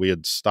fishing, and we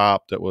had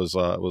stopped. It was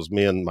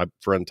me and my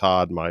friend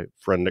Todd, my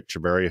friend Nick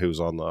Chaberry, who's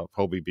on the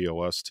Hobie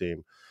BOS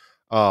team.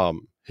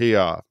 He's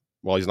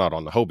not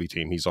on the Hobie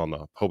team. He's on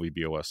the Hobie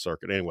BOS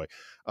circuit. Anyway,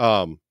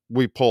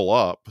 we pull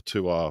up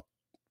to a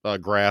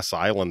grass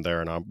island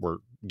there, and we're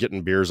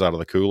getting beers out of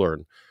the cooler,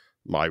 and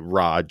my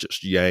rod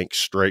just yanks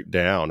straight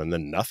down, and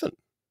then nothing.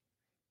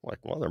 Like,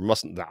 well,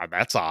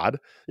 that's odd,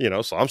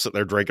 so I'm sitting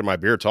there drinking my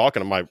beer, talking,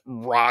 and my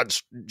rod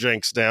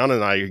jinks down,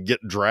 and I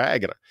get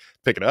drag, and I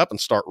pick it up and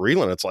start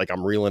reeling. It's like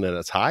I'm reeling in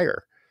a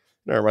tire.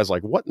 And everybody's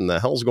like, what in the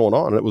hell's going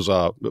on? And it was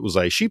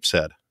a sheep's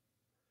head.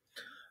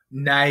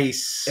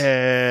 Nice.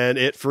 And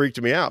it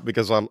freaked me out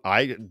because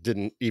I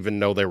didn't even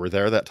know they were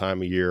there that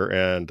time of year.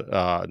 And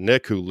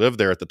Nick, who lived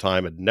there at the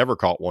time, had never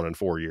caught one in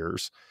 4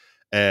 years.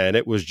 And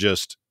it was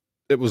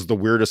the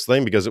weirdest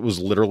thing, because it was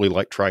literally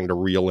like trying to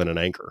reel in an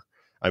anchor.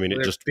 I mean,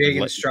 it just big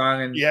and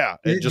strong. And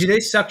do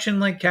they suction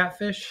like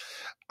catfish?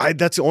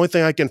 That's the only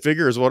thing I can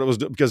figure is what it was,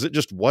 because it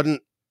just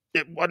wasn't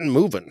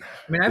moving.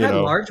 I mean, I've had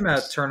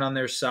largemouth turn on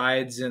their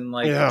sides and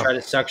try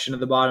to suction to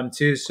the bottom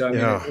too. So I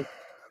mean,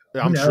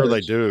 I'm sure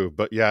they do,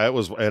 but it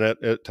was, and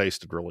it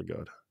tasted really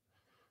good.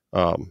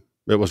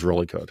 It was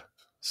really good.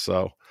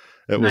 So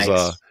it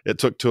was, it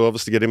took two of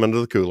us to get him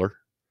into the cooler.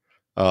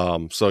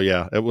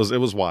 It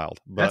was wild.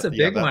 But that's a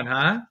big one,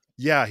 huh?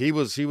 Yeah, he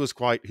was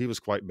quite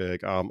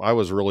big. I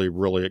was really,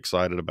 really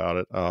excited about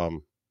it.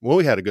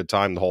 We had a good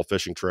time the whole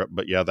fishing trip,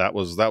 but that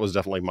was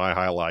definitely my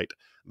highlight.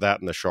 That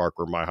and the shark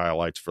were my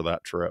highlights for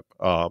that trip.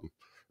 But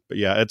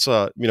it's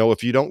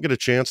if you don't get a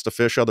chance to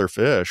fish other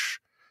fish,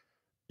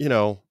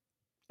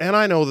 and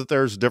I know that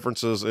there's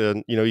differences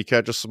in, you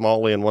catch a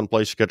smallie in one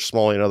place, you catch a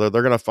smallie in another,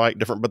 they're going to fight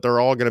different, but they're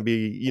all going to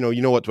be, you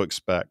know what to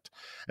expect.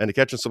 And to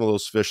catching some of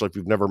those fish, like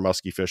you've never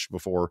musky fished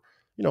before,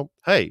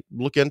 hey,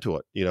 look into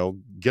it,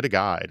 get a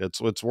guide.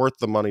 It's worth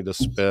the money to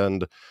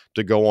spend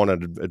to go on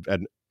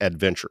an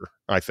adventure,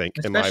 I think,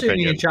 especially in my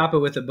opinion. When you chop it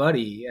with a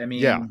buddy. I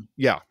mean,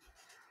 yeah.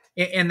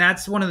 And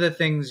that's one of the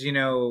things,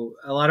 a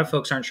lot of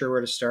folks aren't sure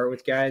where to start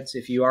with guides.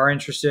 If you are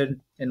interested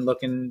in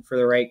looking for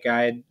the right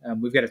guide,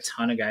 we've got a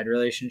ton of guide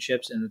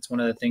relationships. And it's one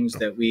of the things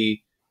that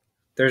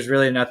there's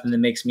really nothing that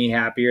makes me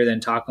happier than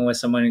talking with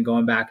someone and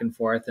going back and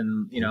forth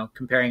and,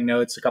 comparing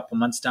notes a couple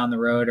months down the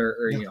road or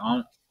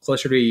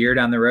closer to a year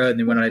down the road, and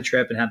they went on a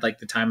trip and had like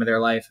the time of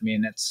their life. I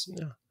mean, it's,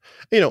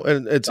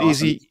 and it's awesome.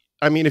 Easy.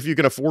 I mean, if you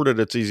can afford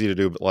it, it's easy to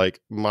do. But like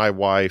my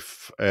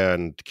wife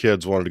and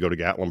kids wanted to go to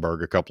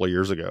Gatlinburg a couple of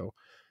years ago.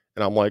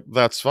 And I'm like,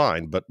 that's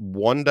fine. But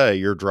one day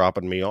you're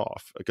dropping me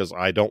off, because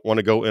I don't want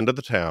to go into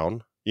the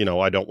town.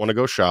 I don't want to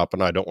go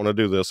shopping. I don't want to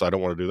do this. I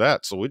don't want to do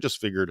that. So we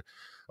just figured,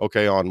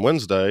 Okay, on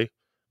Wednesday,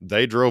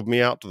 they drove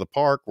me out to the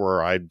park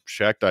where I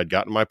checked, I'd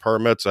gotten my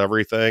permits,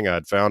 everything.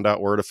 I'd found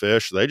out where to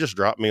fish. They just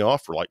dropped me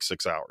off for like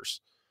 6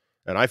 hours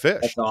and I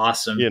That's fished,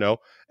 awesome. you know,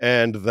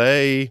 and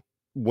they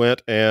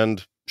went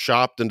and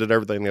shopped and did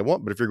everything they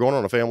want. But if you're going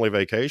on a family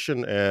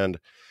vacation and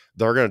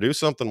they're going to do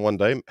something one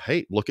day,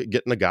 hey, look at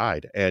getting a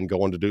guide and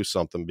going to do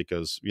something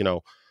because, you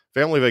know,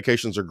 family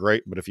vacations are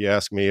great. But if you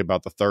ask me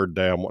about the third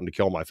day, I'm wanting to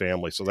kill my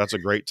family. So that's a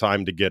great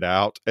time to get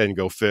out and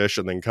go fish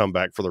and then come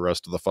back for the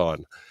rest of the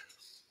fun.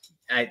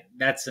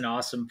 That's an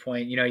awesome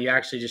point. You know, you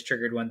actually just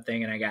triggered one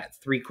thing, and I got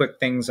three quick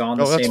things all in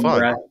the Oh, that's same fine.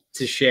 breath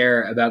to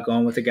share about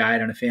going with a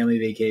guide on a family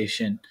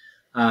vacation.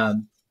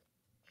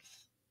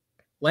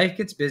 Life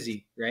gets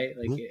busy, right?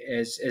 Like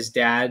as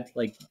dad,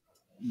 like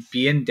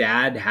being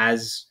dad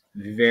has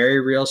very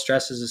real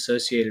stresses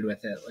associated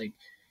with it. Like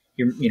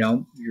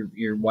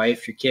your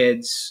wife, your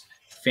kids,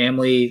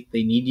 family,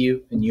 they need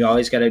you, and you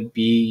always got to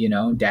be, you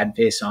know, dad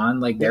face on,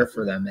 like there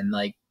for them. And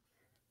like,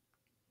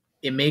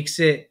 it makes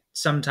it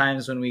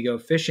sometimes when we go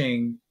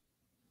fishing,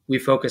 we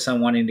focus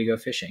on wanting to go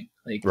fishing,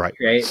 like,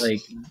 right?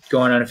 Like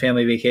going on a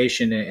family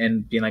vacation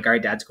and being like, all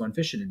right, dad's going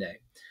fishing today.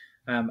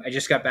 I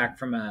just got back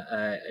from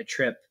a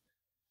trip,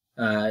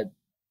 a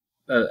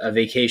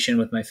vacation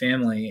with my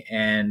family,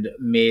 and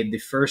made the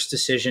first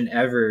decision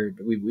ever.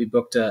 We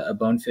booked a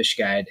bonefish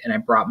guide, and I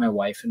brought my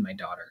wife and my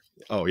daughter.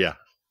 Oh yeah.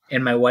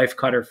 And my wife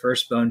caught her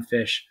first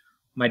bonefish.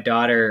 My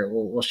daughter,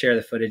 we'll share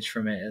the footage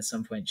from it at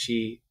some point.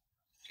 She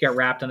got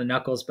wrapped on the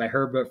knuckles by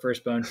her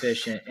first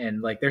bonefish,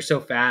 and like, they're so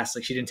fast.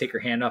 Like, she didn't take her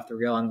hand off the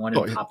reel on one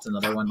and popped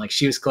another one. Like,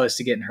 she was close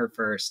to getting her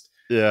first.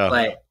 Yeah.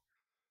 But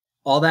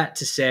all that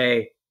to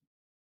say,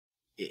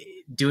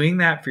 doing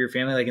that for your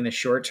family, like in the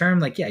short term,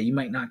 like, yeah, you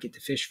might not get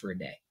to fish for a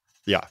day.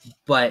 Yeah.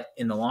 But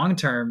in the long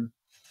term,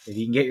 if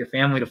you can get your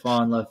family to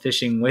fall in love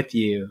fishing with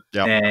you,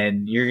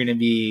 then you're going to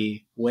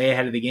be way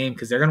ahead of the game,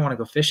 because they're going to want to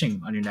go fishing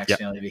on your next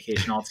family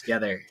vacation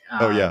altogether.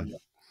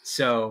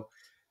 So,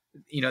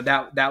 you know,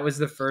 that was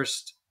the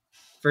first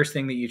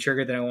thing that you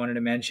triggered that I wanted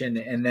to mention.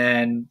 And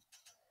then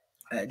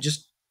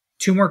just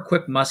two more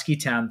quick Musky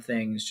Town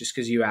things, just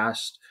because you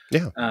asked.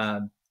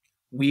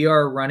 We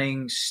are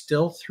running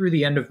still through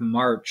the end of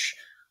March,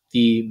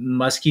 the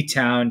Musky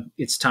Town,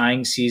 it's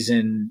tying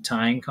season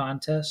tying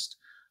contest,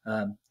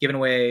 giving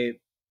away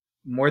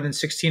more than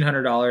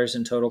 $1,600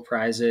 in total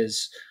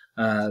prizes.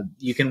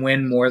 You can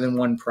win more than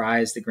one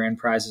prize. The grand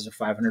prize is a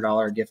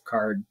 $500 gift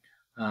card.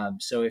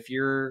 So if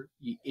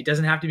it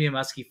doesn't have to be a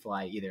musky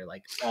fly either.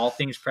 Like, all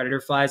things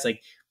predator flies,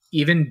 like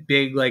even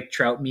big, like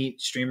trout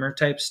meat streamer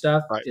type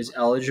stuff is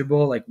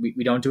eligible. Like,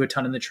 we don't do a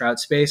ton in the trout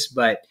space,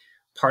 but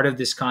part of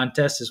this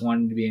contest is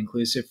wanting to be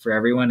inclusive for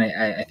everyone.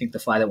 I think the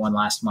fly that won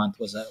last month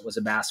was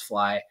a bass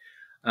fly.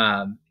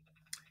 And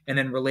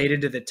then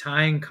related to the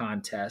tying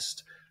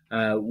contest,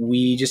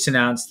 we just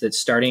announced that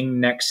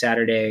starting next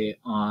Saturday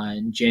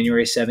on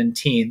January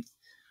 17th,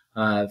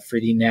 for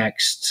the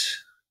next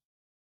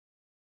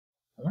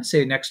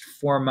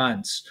 4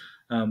 months,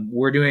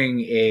 we're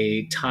doing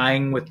a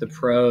Tying with the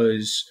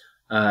Pros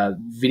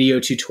video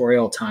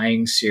tutorial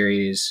tying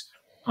series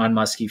on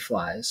musky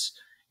flies.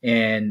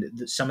 And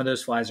some of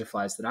those flies are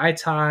flies that I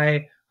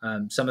tie.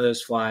 Some of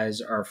those flies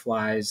are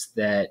flies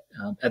that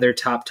other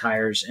top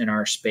tiers in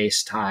our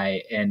space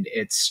tie. And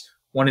it's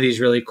one of these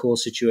really cool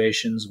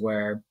situations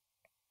where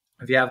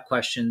if you have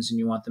questions and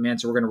you want them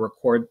answered, we're going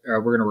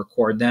to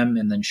record them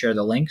and then share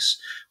the links.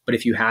 But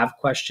if you have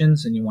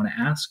questions and you want to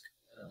ask,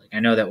 like, I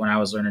know that when I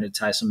was learning to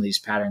tie some of these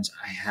patterns,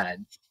 I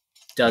had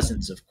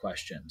dozens of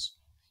questions.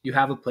 You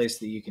have a place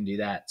that you can do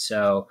that.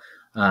 So,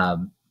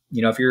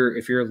 you know, if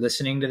you're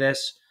listening to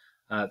this,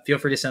 feel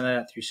free to send that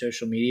out through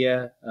social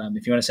media.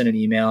 If you want to send an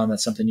email and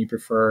that's something you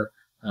prefer,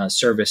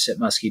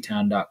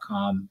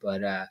 service@muskytown.com.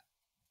 But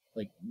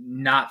like,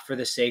 not for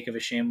the sake of a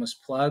shameless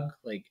plug.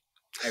 Like,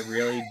 I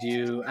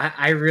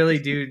really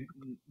do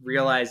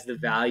realize the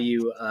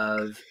value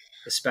of,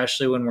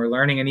 especially when we're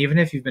learning, and even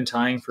if you've been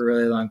tying for a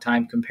really long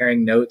time,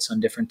 comparing notes on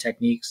different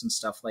techniques and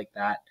stuff like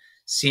that,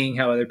 seeing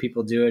how other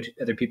people do it,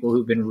 other people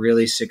who've been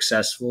really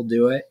successful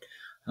do it,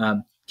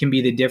 can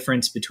be the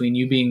difference between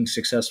you being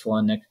successful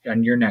on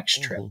your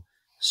next trip.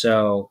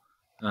 So,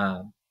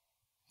 Tying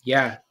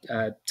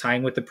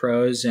with the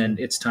Pros and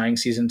its tying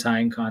season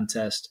tying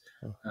contest.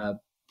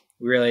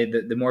 Really,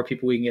 the more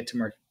people we can get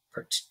to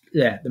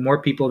the more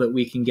people that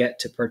we can get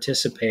to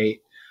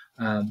participate,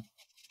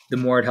 the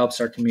more it helps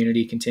our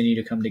community continue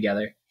to come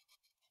together.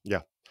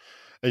 Yeah.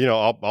 And, you know,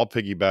 I'll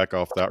piggyback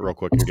off that real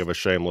quick and give a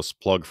shameless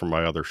plug for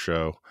my other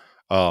show.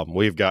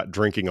 We've got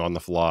Drinking on the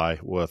Fly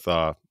with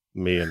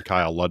me and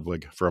Kyle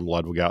Ludwig from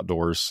Ludwig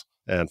Outdoors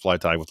and Fly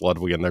Tying with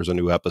Ludwig, and there's a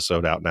new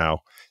episode out now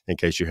in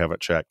case you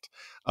haven't checked.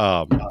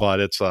 But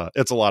it's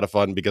a lot of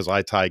fun because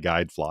I tie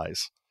guide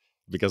flies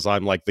because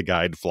I'm like the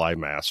guide fly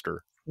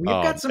master. We've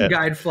got some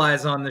guide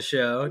flies on the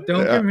show.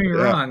 Don't get me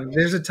wrong.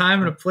 There's a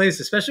time and a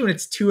place, especially when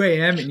it's 2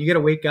 a.m. and you got to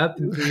wake up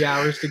in 3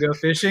 hours to go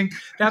fishing.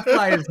 That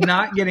fly is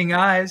not getting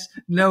eyes.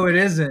 No, it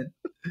isn't.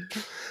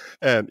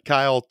 And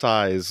Kyle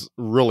ties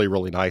really,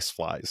 really nice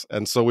flies.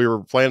 And so we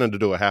were planning to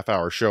do a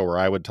half-hour show where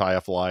I would tie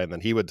a fly and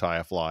then he would tie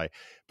a fly.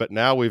 But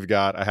now we've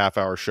got a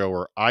half-hour show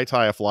where I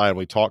tie a fly and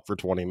we talk for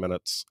 20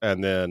 minutes.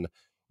 And then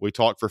we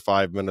talk for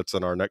 5 minutes,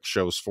 and our next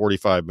show is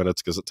 45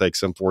 minutes because it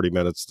takes him 40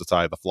 minutes to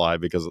tie the fly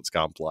because it's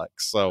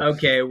complex. So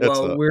okay,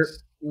 well,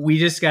 we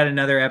just got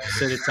another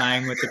episode of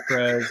Tying with the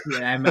Pros.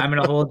 I'm going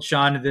to hold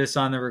Sean to this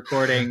on the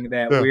recording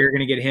that we're going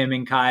to get him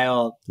and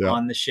Kyle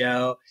on the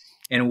show,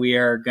 and we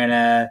are going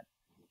to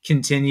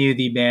continue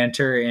the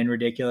banter and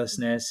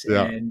ridiculousness.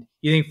 Yeah. And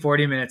you think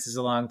 40 minutes is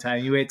a long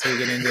time. You wait till we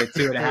get into a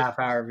 2.5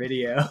 hour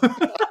video.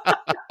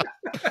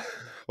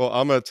 Well,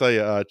 I'm going to tell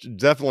you,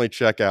 definitely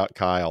check out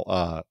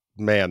Kyle.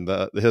 Man,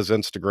 his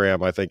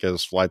Instagram, I think,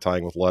 is Fly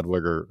Tying with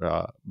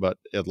Ludwiger, but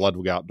at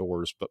Ludwig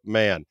Outdoors. But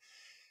man,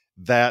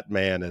 that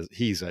man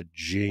he's a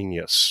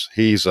genius.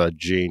 He's a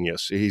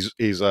genius. He's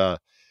you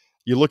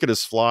look at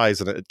his flies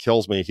and it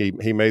kills me.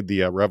 He made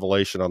the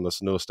revelation on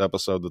this newest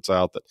episode that's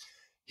out that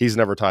he's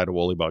never tied a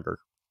woolly bugger,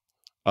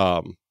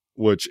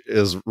 which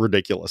is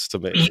ridiculous to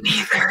me. Me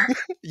neither.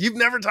 You've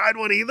never tied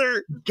one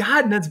either?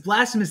 God, that's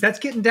blasphemous. That's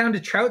getting down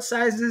to trout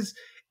sizes,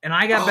 and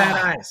I got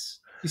bad eyes.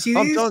 You see these?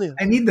 I'm telling you.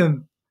 I need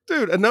them.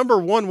 Dude, a number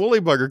 1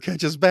 woolly bugger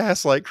catches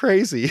bass like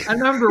crazy. A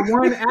number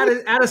 1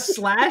 add a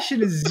slash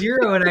and a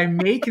 0, and I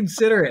may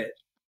consider it.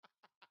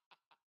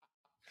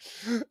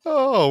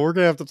 Oh, we're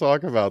going to have to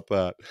talk about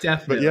that.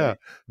 Definitely. But yeah,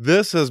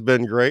 this has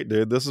been great,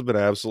 dude. This has been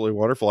absolutely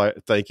wonderful.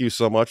 Thank you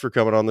so much for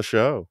coming on the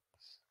show.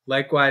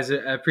 Likewise,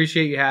 I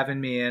appreciate you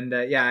having me. And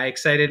I'm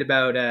excited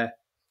about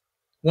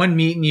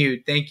meeting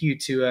you. Thank you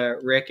to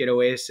Rick at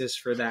Oasis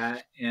for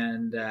that.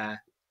 And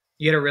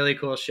you had a really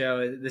cool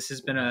show. This has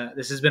been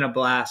a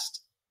blast.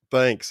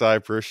 Thanks. I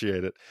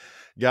appreciate it.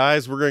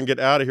 Guys, we're going to get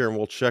out of here and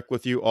we'll check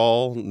with you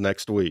all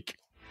next week.